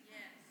destiny.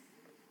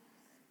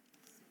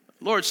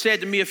 The Lord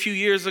said to me a few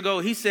years ago,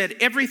 he said,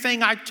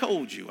 everything I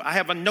told you, I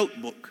have a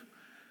notebook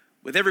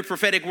with every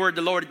prophetic word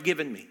the Lord had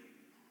given me.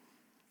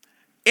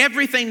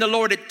 Everything the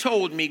Lord had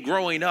told me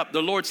growing up,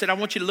 the Lord said, I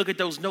want you to look at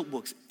those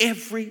notebooks.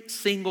 Every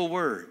single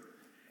word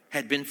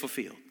had been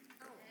fulfilled.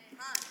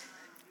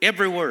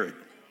 Every word.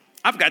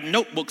 I've got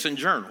notebooks and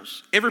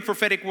journals, every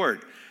prophetic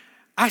word.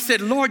 I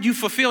said, Lord, you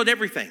fulfilled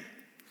everything.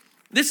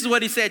 This is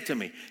what he said to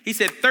me. He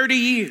said, 30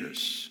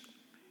 years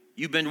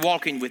you've been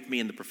walking with me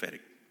in the prophetic.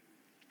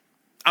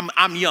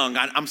 I'm young.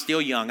 I'm still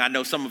young. I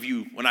know some of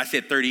you, when I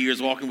said 30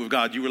 years walking with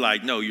God, you were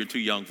like, no, you're too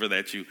young for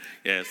that.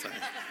 Yes.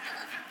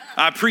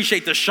 I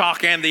appreciate the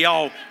shock and the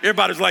all.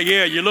 Everybody's like,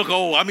 yeah, you look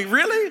old. I mean,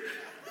 really?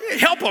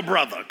 Help a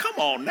brother. Come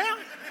on now.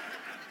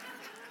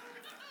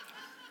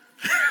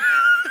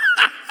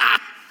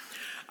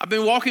 I've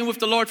been walking with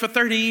the Lord for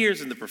 30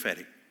 years in the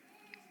prophetic.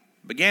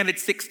 Began at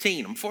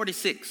 16. I'm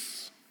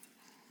 46.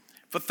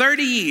 For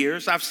 30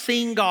 years, I've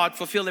seen God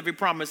fulfill every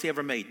promise he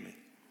ever made me.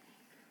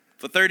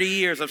 For 30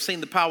 years, I've seen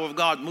the power of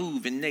God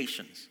move in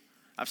nations.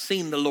 I've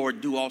seen the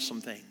Lord do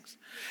awesome things.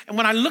 And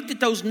when I looked at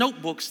those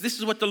notebooks, this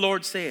is what the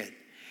Lord said.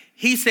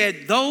 He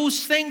said,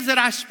 those things that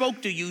I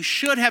spoke to you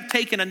should have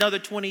taken another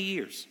 20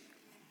 years.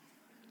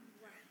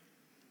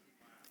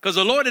 Because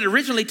the Lord had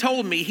originally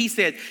told me, he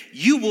said,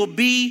 you will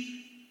be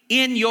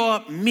in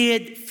your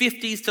mid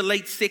 50s to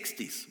late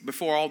 60s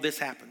before all this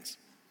happens.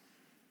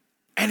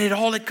 And it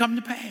all had come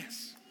to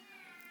pass.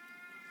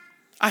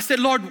 I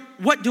said, Lord,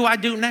 what do I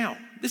do now?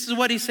 This is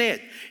what he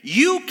said.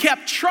 You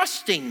kept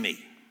trusting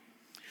me,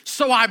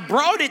 so I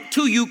brought it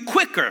to you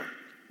quicker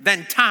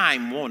than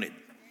time wanted.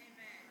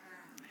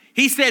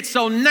 He said,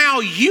 so now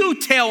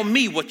you tell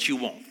me what you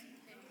want.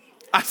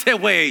 I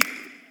said, wait.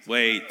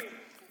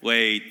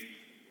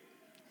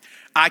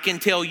 I can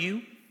tell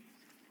you.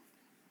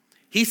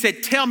 He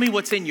said, tell me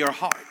what's in your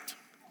heart.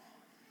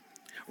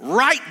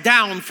 Write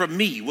down for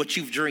me what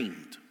you've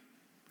dreamed.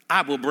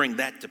 I will bring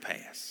that to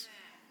pass.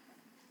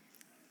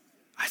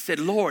 I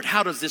said, Lord,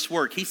 how does this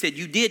work? He said,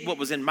 you did what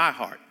was in my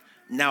heart.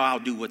 Now I'll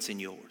do what's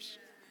in yours.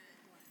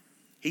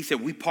 He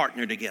said, we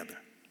partner together.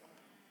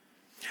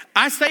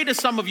 I say to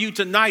some of you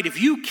tonight,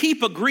 if you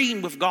keep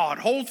agreeing with God,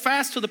 hold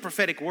fast to the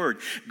prophetic word.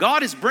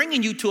 God is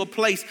bringing you to a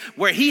place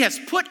where he has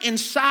put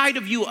inside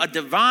of you a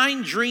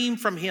divine dream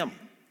from him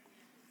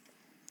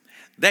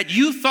that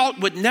you thought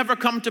would never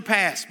come to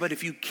pass. But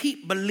if you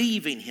keep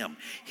believing him,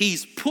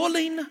 he's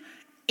pulling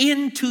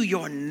into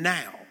your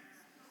now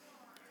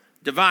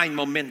divine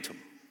momentum,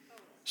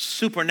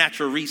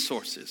 supernatural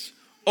resources,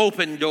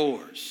 open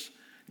doors,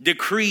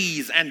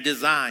 decrees and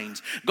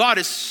designs. God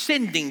is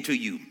sending to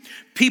you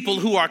people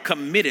who are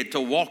committed to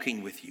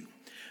walking with you.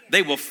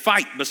 They will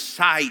fight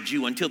beside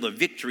you until the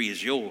victory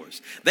is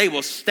yours. They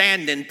will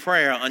stand in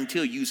prayer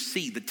until you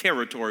see the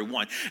territory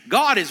won.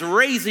 God is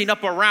raising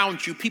up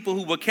around you people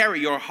who will carry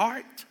your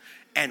heart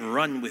and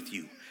run with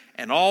you.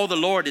 And all the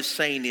Lord is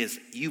saying is,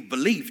 you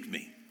believed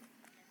me.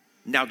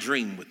 Now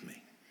dream with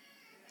me.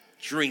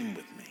 Dream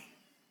with me.